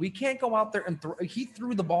 We can't go out there and throw. He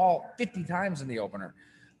threw the ball 50 times in the opener.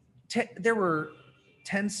 There were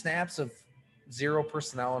 10 snaps of 0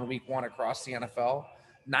 personnel in week 1 across the NFL.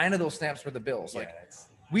 9 of those snaps were the Bills. Like,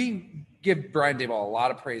 we give Brian Daboll a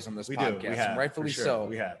lot of praise on this podcast, and rightfully so.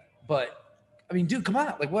 We have. But, I mean, dude, come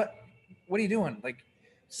on. Like, what are you doing? Like,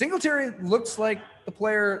 Singletary looks like the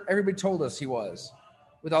player everybody told us he was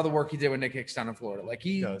with all the work he did with Nick Hicks down in Florida. Like,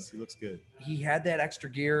 he does. He looks good. He had that extra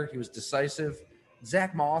gear. He was decisive.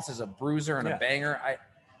 Zach Moss is a bruiser and a banger. I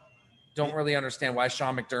don't really understand why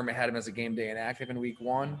Sean McDermott had him as a game day inactive in week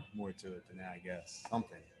 1. More to it than that, I guess.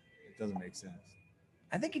 Something. It doesn't make sense.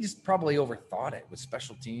 I think he just probably overthought it with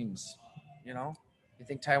special teams. You know, you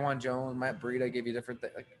think Tywan Jones, Matt Breida gave you different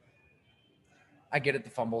things. Like, I get it, the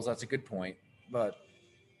fumbles. That's a good point. But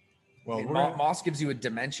Moss gives you a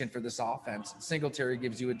dimension for this offense. Singletary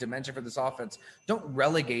gives you a dimension for this offense. Don't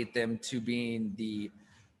relegate them to being the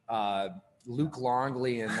Luke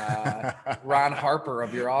Longley and Ron Harper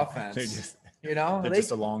of your offense. They're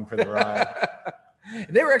just along for the ride.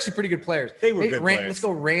 They were actually pretty good players. They were good players. Let's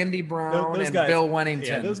go Randy Brown those and guys, Bill Wennington.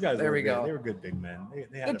 Yeah, those guys there we go. They were good big men.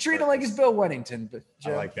 They treat him like he's Bill Wennington. But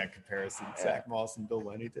I like that comparison. Yeah. Zach Moss and Bill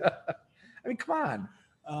Wennington. I mean, come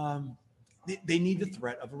on. They need the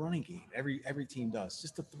threat of a running game. Every team does.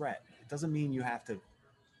 Just a threat. It doesn't mean you have to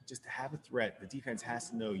just have a threat. The defense has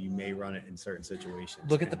to know you may run it in certain situations.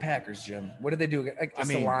 Look at the Packers, Jim. What did they do against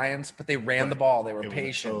the Lions? But they ran the ball. They were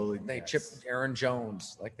patient. They chipped Aaron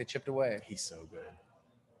Jones. Like, they chipped away. He's so good.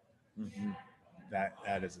 Mm-hmm.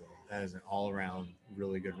 That is an all-around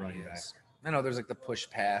really good running back. I know there's like the push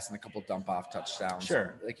pass and a couple dump off touchdowns.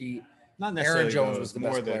 Sure. Like not necessarily Aaron Jones was the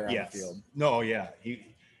best player on the field. No, yeah.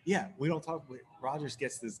 We don't talk. Rodgers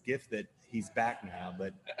gets this gift that he's back now,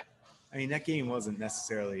 but I mean, that game wasn't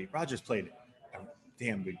necessarily. Rodgers played a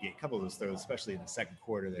damn good game. A couple of those throws, especially in the second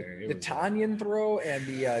quarter there. The Tanyan throw and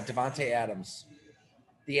the Devontae Adams.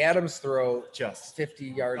 The Adams throw just 50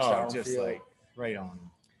 yards downfield. Just like right on.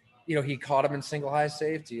 He caught him in single high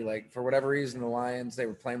safety. Like, for whatever reason, the Lions, they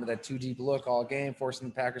were playing with that 2-deep look all game, forcing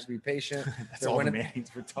the Packers to be patient. That's all the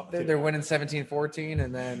Mannings were talking. They're winning 17-14,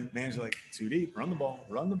 and then Mannings are like, 2 deep, run the ball.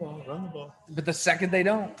 But the second they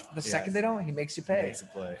don't, he makes you pay. He makes a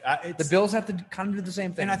play. The Bills have to kind of do the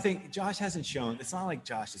same thing. And I think Josh hasn't shown. It's not like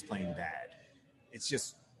Josh is playing bad. It's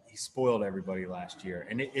just he spoiled everybody last year,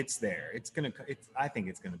 and it's there. I think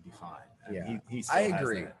it's gonna be fine. Yeah, I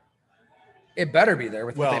agree. It better be there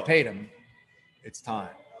with what they paid him. It's time.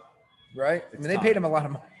 Right? They paid him a lot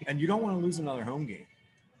of money. And you don't want to lose another home game.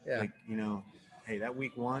 Yeah. Like, hey, that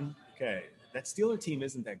week 1, okay, that Steeler team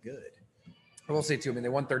isn't that good. I will say, too, they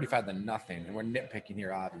won 35-0, and we're nitpicking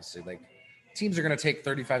here, obviously. Like, teams are going to take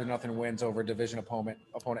 35-0 wins over a division opponent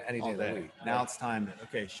any day of the week. Now it's time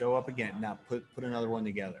to, show up again. Now put another one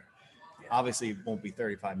together. Yeah. Obviously, it won't be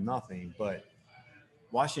 35-0, but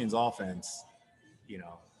Washington's offense,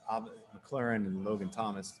 McLaurin and Logan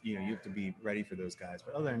Thomas, you have to be ready for those guys.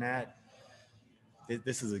 But other than that,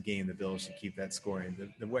 this is a game the Bills should keep that scoring.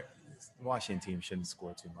 The Washington team shouldn't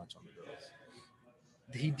score too much on the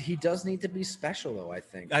Bills. He does need to be special, though, I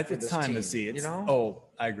think. It's time to see it. Oh,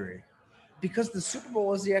 I agree. Because the Super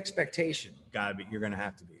Bowl is the expectation. Gotta be. You're gonna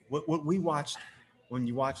have to be. What we watched when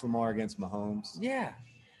you watch Lamar against Mahomes. Yeah.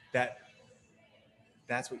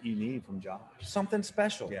 That's what you need from Josh. Something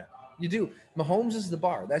special. Yeah. You do. Mahomes is the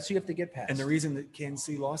bar. That's who you have to get past. And the reason that Kansas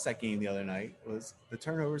City lost that game the other night was the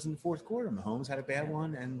turnovers in the fourth quarter. Mahomes had a bad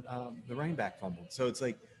one, and the running back fumbled. So it's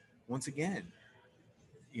like, once again,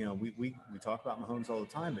 we talk about Mahomes all the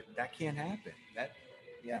time, but that can't happen. That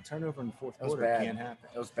turnover in the fourth quarter can't happen.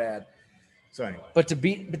 That was bad. So anyway, but to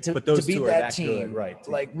beat that team, good, right?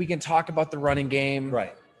 Like, we can talk about the running game,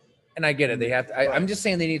 right? And I get it. They have to. I'm just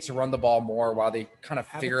saying they need to run the ball more while they kind of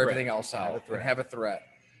figure everything else out and have a threat.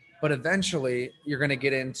 But eventually, you're going to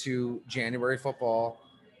get into January football,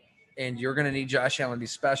 and you're going to need Josh Allen to be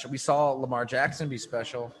special. We saw Lamar Jackson be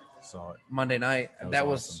special. Saw it Monday night. That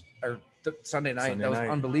was Sunday night. That was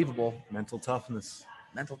unbelievable. Mental toughness.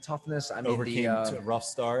 I mean, overcame a rough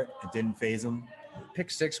start. It didn't phase him.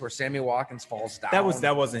 Pick 6 where Sammy Watkins falls down.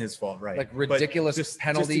 That wasn't his fault, right? Like, ridiculous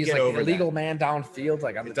penalties, like illegal man downfield.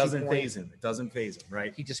 Like, it doesn't phase him. It doesn't phase him,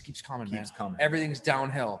 right? He just keeps coming. Everything's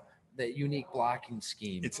downhill. That unique blocking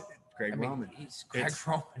scheme. It's Greg Roman. He's Greg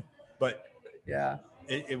Roman. But yeah,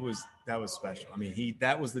 that was special. I mean,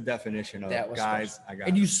 that was the definition of guys. Special.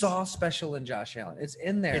 And you saw special in Josh Allen. It's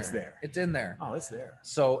in there. It's in there. Oh, it's there.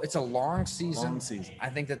 So it's a long season. I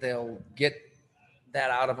think that they'll get that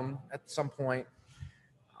out of him at some point.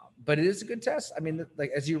 But it is a good test. I mean,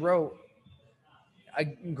 like, as you wrote,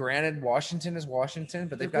 granted, Washington is Washington,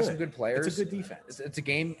 but they've got some good players. It's a good defense. It's a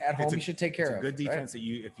game at home you should take care of. It's a good defense that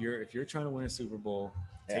if you're trying to win a Super Bowl,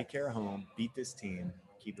 take care of home, beat this team,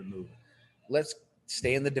 keep it moving. Let's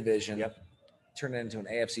stay in the division. Yep. turn it into an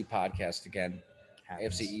AFC podcast again.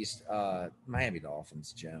 Happens. AFC East, Miami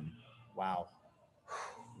Dolphins, Jim. Wow.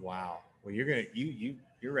 Well, you're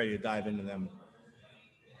ready to dive into them.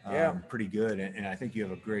 Pretty good, and I think you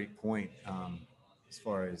have a great point as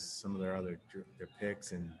far as some of their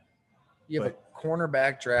picks. And you have a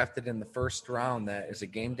cornerback drafted in the first round that is a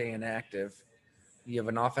game day inactive. You have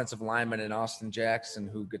an offensive lineman in Austin Jackson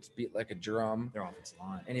who gets beat like a drum. Their offensive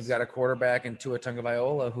line. And you've got a quarterback in Tua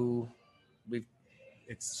Tagovailoa who we've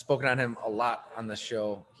spoken on him a lot on the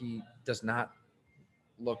show. He does not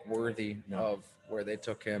look worthy of where they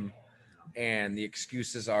took him. And the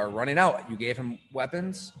excuses are running out. You gave him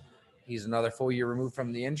weapons. He's another full year removed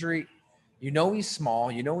from the injury. You know he's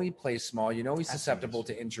small. You know he plays small. You know he's susceptible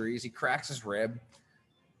to injuries. He cracks his rib.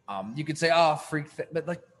 You could say, oh, freak. But,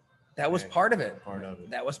 like, that was part of it.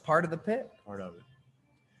 That was part of the pick. Part of it.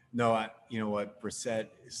 No, you know what? Brissett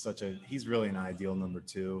is he's really an ideal number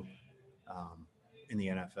 2 in the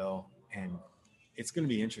NFL. And it's going to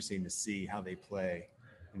be interesting to see how they play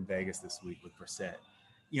in Vegas this week with Brissett.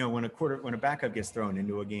 You know, when a backup gets thrown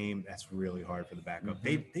into a game, that's really hard for the backup.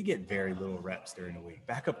 Mm-hmm. They get very little reps during the week.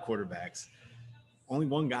 Backup quarterbacks, only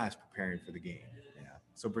one guy is preparing for the game. Yeah.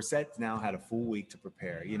 So Brissett's now had a full week to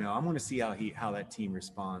prepare. You know, I want to see how that team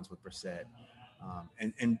responds with Brissett,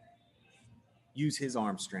 and use his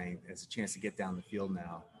arm strength as a chance to get down the field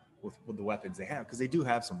now with the weapons they have, because they do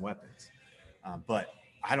have some weapons. But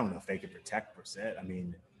I don't know if they can protect Brissett. I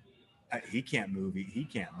mean, he can't move. He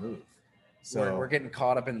can't move. So we're getting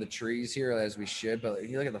caught up in the trees here as we should, but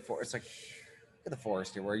you look at the forest. Look at the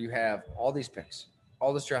forest here, where you have all these picks,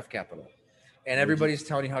 all this draft capital, and everybody's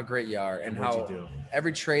telling you how great you are and how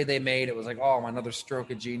every trade they made, it was like, oh, another stroke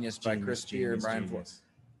of genius by Chris Beer and Brian Flores.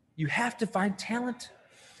 You have to find talent.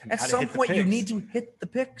 At some point, you need to hit the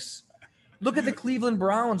picks. Look at the Cleveland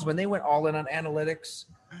Browns when they went all in on analytics.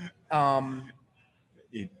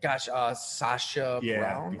 Sasha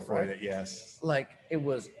Brown. Before right? that, yes. Like, it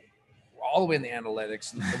was all the way in the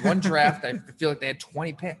analytics. The one draft, I feel like they had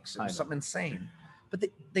 20 picks. It was something insane. But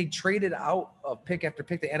they traded out of pick after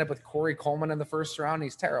pick. They ended up with Corey Coleman in the first round.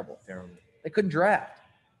 He's terrible. They couldn't draft.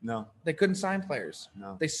 No. They couldn't sign players.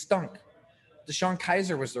 No. They stunk. DeShone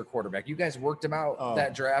Kizer was their quarterback. You guys worked him out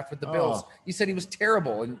that draft with the Bills. You said he was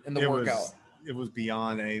terrible in the workout. It was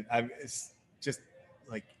beyond it's just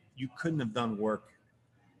like you couldn't have done work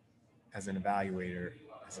as an evaluator,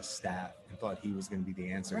 as a staff, and thought he was going to be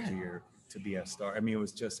the answer to be a star. I mean, it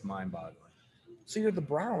was just mind-boggling. So you're the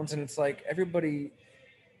Browns, and it's like everybody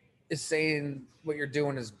is saying what you're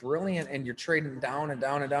doing is brilliant, and you're trading down and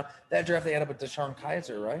down and down. That draft they had up with DeShone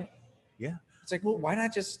Kizer, right? Yeah. It's like, well, why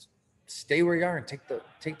not just stay where you are and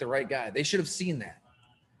take the right guy? They should have seen that.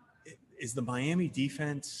 Is the Miami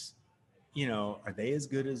defense, are they as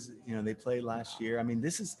good as they played last year? I mean,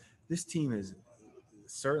 this team is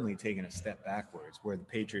certainly taken a step backwards, where the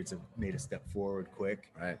Patriots have made a step forward quick.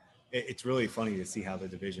 Right. It's really funny to see how the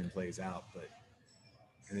division plays out,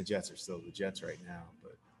 and the Jets are still the Jets right now.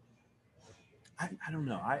 But I don't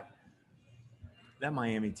know. That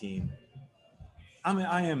Miami team. I mean,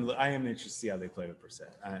 I am interested to see how they play with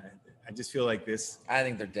Brissett. I just feel like this. I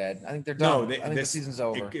think they're dead. I think they're done. No, I think the season's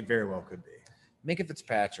over. It very well could be. Minka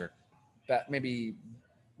Fitzpatrick, maybe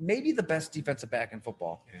the best defensive back in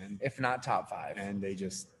football, if not top 5. And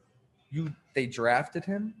they drafted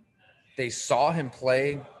him. They saw him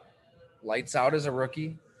play lights out as a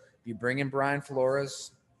rookie. You bring in Brian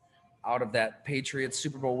Flores out of that Patriots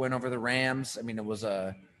Super Bowl win over the Rams. I mean, it was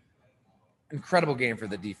a incredible game for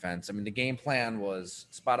the defense. I mean, the game plan was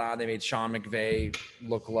spot on. They made Sean McVay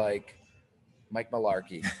look like Mike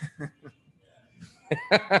Mularkey.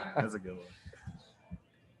 That's a good one.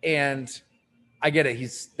 And I get it.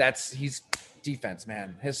 He's defense,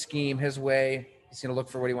 man. His scheme, his way. He's going to look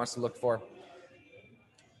for what he wants to look for.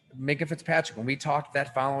 Minka Fitzpatrick, when we talked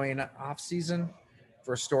that following offseason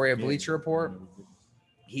for a story of Bleacher Report,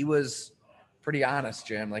 he was pretty honest,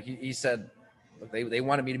 Jim. Like he said, look, they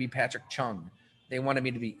wanted me to be Patrick Chung. They wanted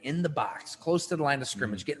me to be in the box, close to the line of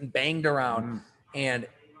scrimmage, getting banged around. And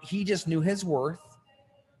he just knew his worth.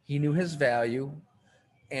 He knew his value.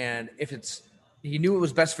 And he knew it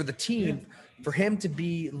was best for the team for him to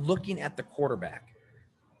be looking at the quarterback,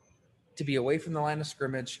 to be away from the line of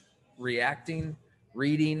scrimmage, reacting,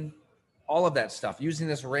 reading, all of that stuff, using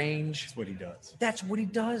this range. That's what he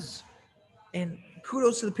does. And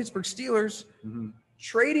kudos to the Pittsburgh Steelers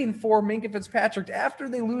trading for Minka Fitzpatrick after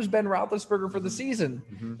they lose Ben Roethlisberger for the season.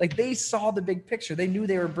 Like, they saw the big picture. They knew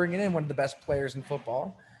they were bringing in one of the best players in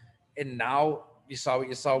football. And now you saw what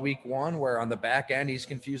you saw week 1, where on the back end, he's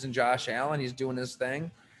confusing Josh Allen. He's doing his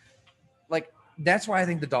thing. Like, that's why I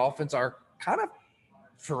think the Dolphins are kind of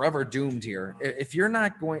forever doomed here. If you're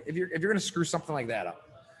going to screw something like that up,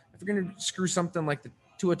 if you're going to screw something like the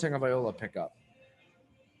Tua Tagovailoa pickup,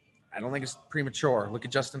 I don't think it's premature. Look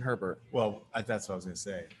at Justin Herbert. Well, that's what I was going to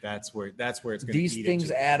say. That's where it's going to. These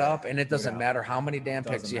things add up, and it doesn't matter how many damn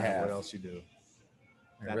picks you have. What else you do?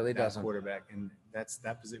 It really doesn't. Quarterback, and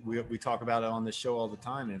that position. We talk about it on the show all the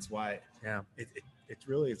time, and it's why. Yeah. It's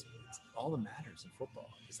really it's all that matters in football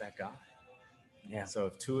is that guy. Yeah. So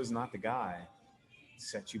if Tua is not the guy, it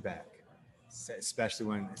sets you back, especially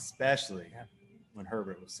when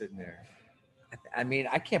Herbert was sitting there. I mean,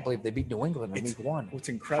 I can't believe they beat New England in week 1. What's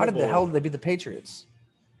incredible? How the hell did they beat the Patriots?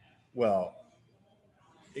 Well,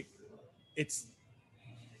 that's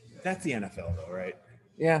the NFL though, right?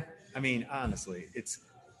 Yeah. I mean, honestly,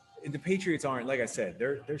 the Patriots aren't, like I said,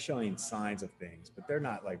 they're showing signs of things, but they're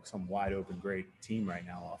not like some wide open great team right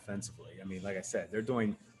now offensively. I mean, like I said,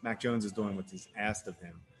 Mac Jones is doing what's asked of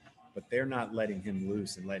him, but they're not letting him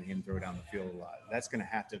loose and letting him throw down the field a lot. That's going to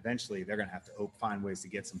have to eventually, they're going to have to find ways to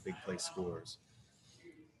get some big play scores.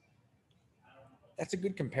 That's a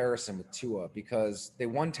good comparison with Tua because they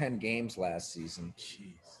won 10 games last season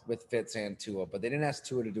with Fitz and Tua, but they didn't ask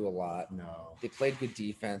Tua to do a lot. No. They played good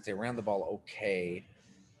defense. They ran the ball okay.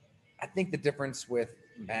 I think the difference with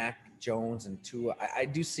Mac Jones and Tua, I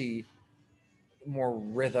do see more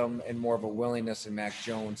rhythm and more of a willingness in Mac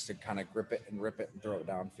Jones to kind of grip it and rip it and throw it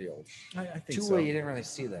downfield. I think Tua, so. you didn't really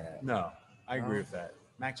see that. No, I agree with that.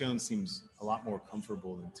 Mac Jones seems a lot more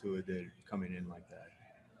comfortable than Tua did coming in like that.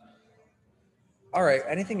 All right.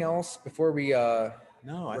 Anything else before we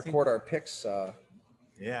record our picks?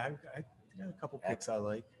 Yeah, I got a couple picks I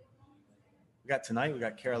like. We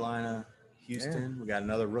got Carolina, Houston. Yeah. We got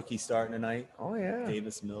another rookie starting tonight. Oh, yeah.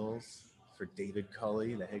 Davis Mills for David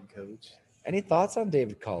Culley, the head coach. Any thoughts on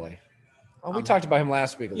David Culley? Oh, we talked about him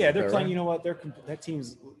last week. They're playing. Right? You know what? That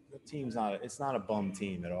team's not. It's not a bum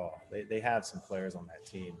team at all. They have some players on that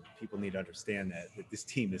team. People need to understand that this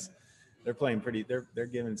team is. They're playing pretty. They're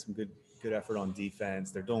giving some good effort on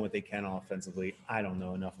defense. They're doing what they can offensively. I don't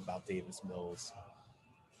know enough about Davis Mills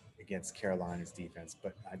against Carolina's defense,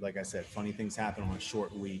 but like I said, funny things happen on a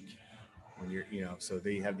short week when so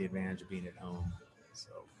they have the advantage of being at home. So,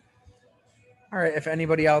 all right. If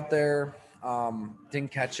anybody out there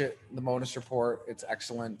didn't catch it, the Monis report, it's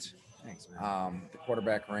excellent. Thanks, man. The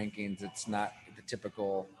quarterback rankings, it's not the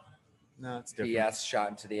typical it's different. BS shot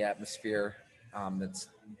into the atmosphere. That's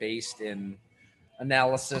based in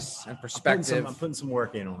analysis and perspective. I'm putting some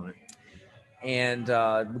work in on it. And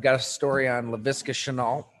we got a story on Laviska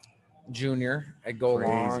Shenault Jr. at Go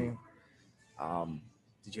Long.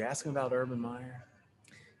 Did you ask him about Urban Meyer?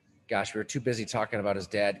 Gosh, we were too busy talking about his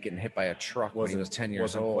dad getting hit by a truck when he was 10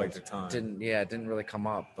 years old. Quite the time. It didn't really come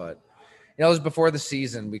up, but it was before the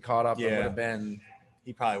season. We caught up. Yeah. It would have been.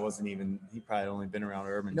 He probably only been around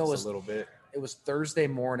Urban a little bit. It was Thursday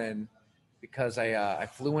morning because I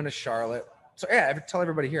flew into Charlotte. So yeah, I tell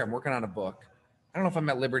everybody here I'm working on a book. I don't know if I'm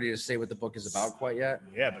at liberty to say what the book is about quite yet.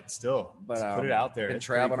 Yeah, but still, put it out there. Been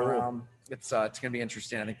traveling around. It's going to be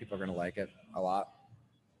interesting. I think people are going to like it a lot.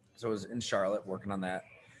 So I was in Charlotte working on that,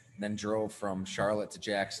 and then drove from Charlotte to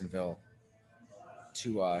Jacksonville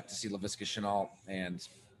to see Laviska Shenault, and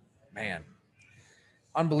man,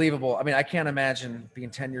 unbelievable. I mean, I can't imagine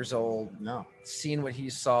being 10 years old, seeing what he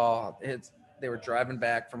saw. They were driving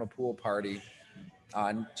back from a pool party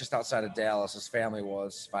just outside of Dallas. His family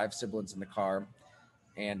was 5 siblings in the car.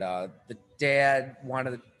 And the dad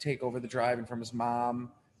wanted to take over the driving from his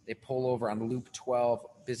mom. They pull over on Loop 12,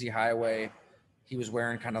 busy highway. He was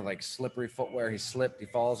wearing kind of like slippery footwear. He slipped. He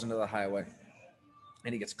falls into the highway.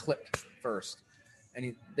 And he gets clipped first.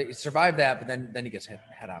 And they survived that, but then he gets hit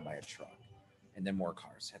head on by a truck. And then more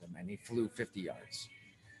cars hit him. And he flew 50 yards.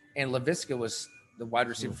 And Laviska was the wide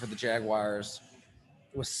receiver for the Jaguars.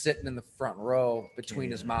 Was sitting in the front row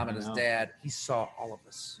between his mom and his dad. He saw all of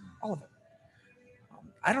this, all of it.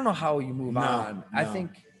 I don't know how you move on. I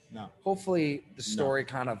think hopefully the story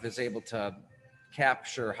kind of is able to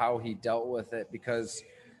capture how he dealt with it, because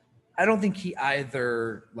I don't think he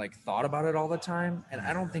either thought about it all the time, and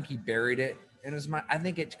I don't think he buried it in his mind. I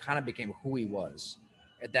think it kind of became who he was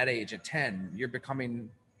at that age. At 10, you're becoming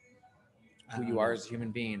who you are as a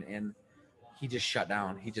human being, and he just shut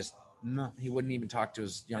down. He wouldn't even talk to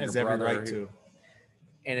his younger brother. Every right to.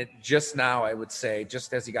 And it just now, I would say,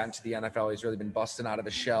 just as he got into the NFL, he's really been busting out of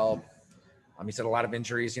his shell. He's had a lot of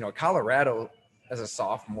injuries. Colorado, as a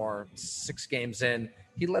sophomore, 6 games in,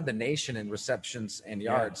 he led the nation in receptions and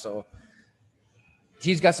yards. Yeah. So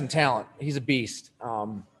he's got some talent. He's a beast.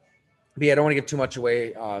 But yeah, I don't want to give too much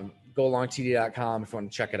away. GoLongTD.com if you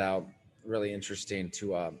want to check it out. Really interesting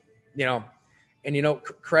to, And, you know,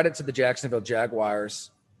 credit to the Jacksonville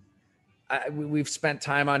Jaguars. We've spent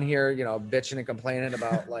time on here, you know, bitching and complaining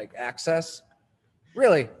about like access.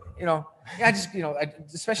 Really, you know, I just, you know,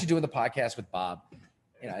 especially doing the podcast with Bob,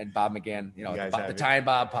 you know, and Bob McGann, you know, the Ty and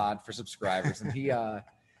Bob pod for subscribers. And he, you know,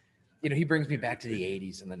 he brings me back to the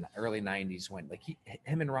 80s and the early 90s when like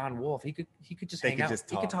him and Ron Wolf, he could just hang out.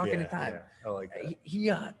 He could talk anytime. Yeah, I like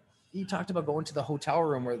that. He talked about going to the hotel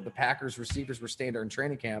room where the Packers receivers were staying during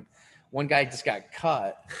training camp. One guy just got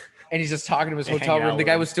cut and he's just talking to his hotel room. The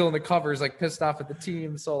guy was still in the covers, like pissed off at the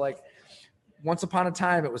team. So like once upon a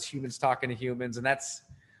time, it was humans talking to humans. And that's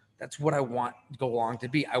what I want Go Long to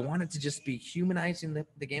be. I want it to just be humanizing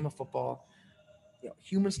the game of football. You know,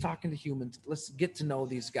 humans talking to humans. Let's get to know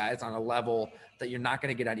these guys on a level that you're not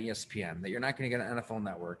going to get on ESPN, that you're not going to get on NFL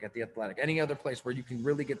Network, at The Athletic, any other place where you can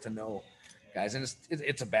really get to know guys. And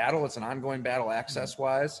it's a battle. It's an ongoing battle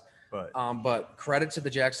access-wise. But credit to the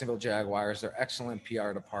Jacksonville Jaguars. They're excellent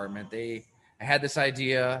PR department. I had this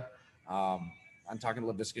idea. I'm talking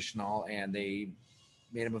to Laviska Shenault, and they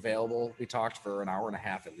made him available. We talked for an hour and a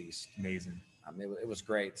half at least. Amazing. It was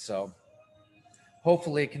great. So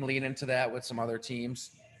hopefully it can lean into that with some other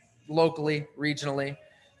teams locally, regionally,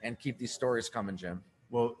 and keep these stories coming, Jim.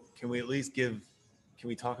 Well, can we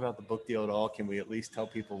talk about the book deal at all? Can we at least tell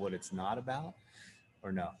people what it's not about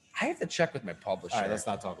or no? I have to check with my publisher. All right, let's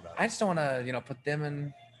not talk about it. I just don't want to, you know, put them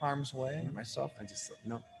in harm's way or myself. I'm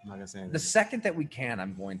not going to say anything. The second that we can,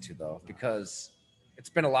 I'm going to, though, because it's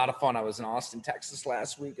been a lot of fun. I was in Austin, Texas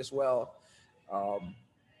last week as well. Can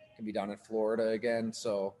be down in Florida again.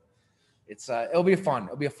 So it'll be fun.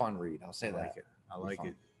 It'll be a fun read. I'll say that. I like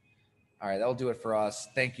it. All right. That'll do it for us.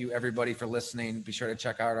 Thank you everybody for listening. Be sure to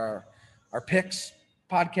check out our picks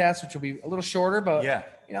podcast, which will be a little shorter, but yeah,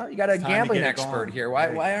 you know, you got a gambling expert here.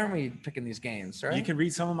 Why aren't we picking these games? Right. You can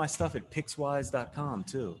read some of my stuff at pickswise.com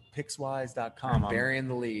too. Pickswise.com. I'm burying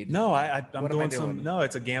the lead. No, I'm doing no,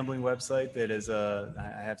 it's a gambling website that is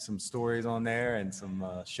I have some stories on there and some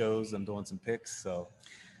shows. I'm doing some picks. So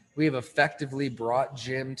we have effectively brought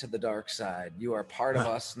Jim to the dark side. You are part of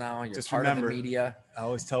us now. You're part of the media. I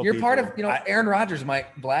always tell you're people, part of, you know, Aaron Rodgers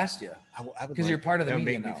might blast you because you're part of the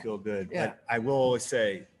media now. That would make me feel good. Yeah. But I will always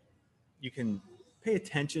say you can pay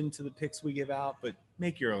attention to the picks we give out, but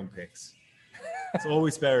make your own picks. It's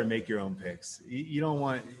always better to make your own picks. You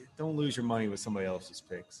don't lose your money with somebody else's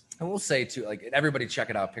picks. And we'll say too, like everybody check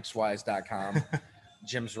it out, pickswise.com.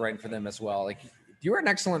 Jim's writing for them as well. Like you're an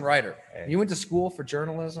excellent writer. You went to school for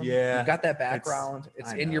journalism. Yeah. You've got that background.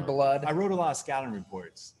 It's in your blood. I wrote a lot of scouting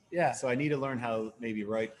reports. Yeah. So I need to learn how to maybe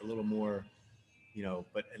write a little more, you know,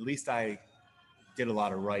 but at least I did a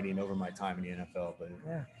lot of writing over my time in the NFL. But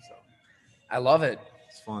yeah. So I love it.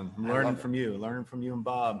 It's fun. I'm learning from you and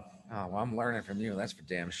Bob. Oh, well, I'm learning from you. That's for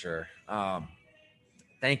damn sure.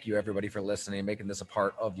 Thank you everybody for listening, making this a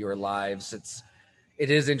part of your lives.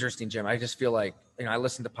 It is interesting, Jim. I just feel like, you know, I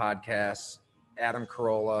listen to podcasts. Adam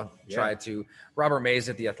Carolla tried to. Robert Mays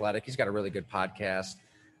at The Athletic. He's got a really good podcast.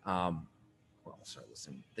 Well, start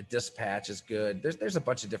listening. The Dispatch is good. There's a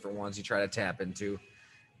bunch of different ones you try to tap into.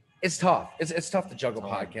 It's tough. It's tough to juggle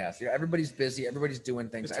podcasts. You know, everybody's busy. Everybody's doing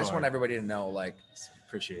things. I just want everybody to know, like,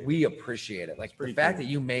 we appreciate it. Like the fact that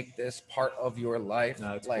you make this part of your life,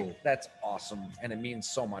 that's awesome, and it means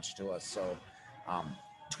so much to us. So,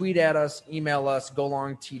 tweet at us, email us,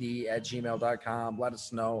 golongtd@gmail.com. Let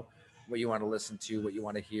us know what you want to listen to, what you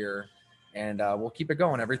want to hear, and we'll keep it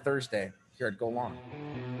going every Thursday here at Go Long.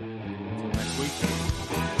 Until next week.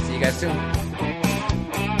 See you guys soon.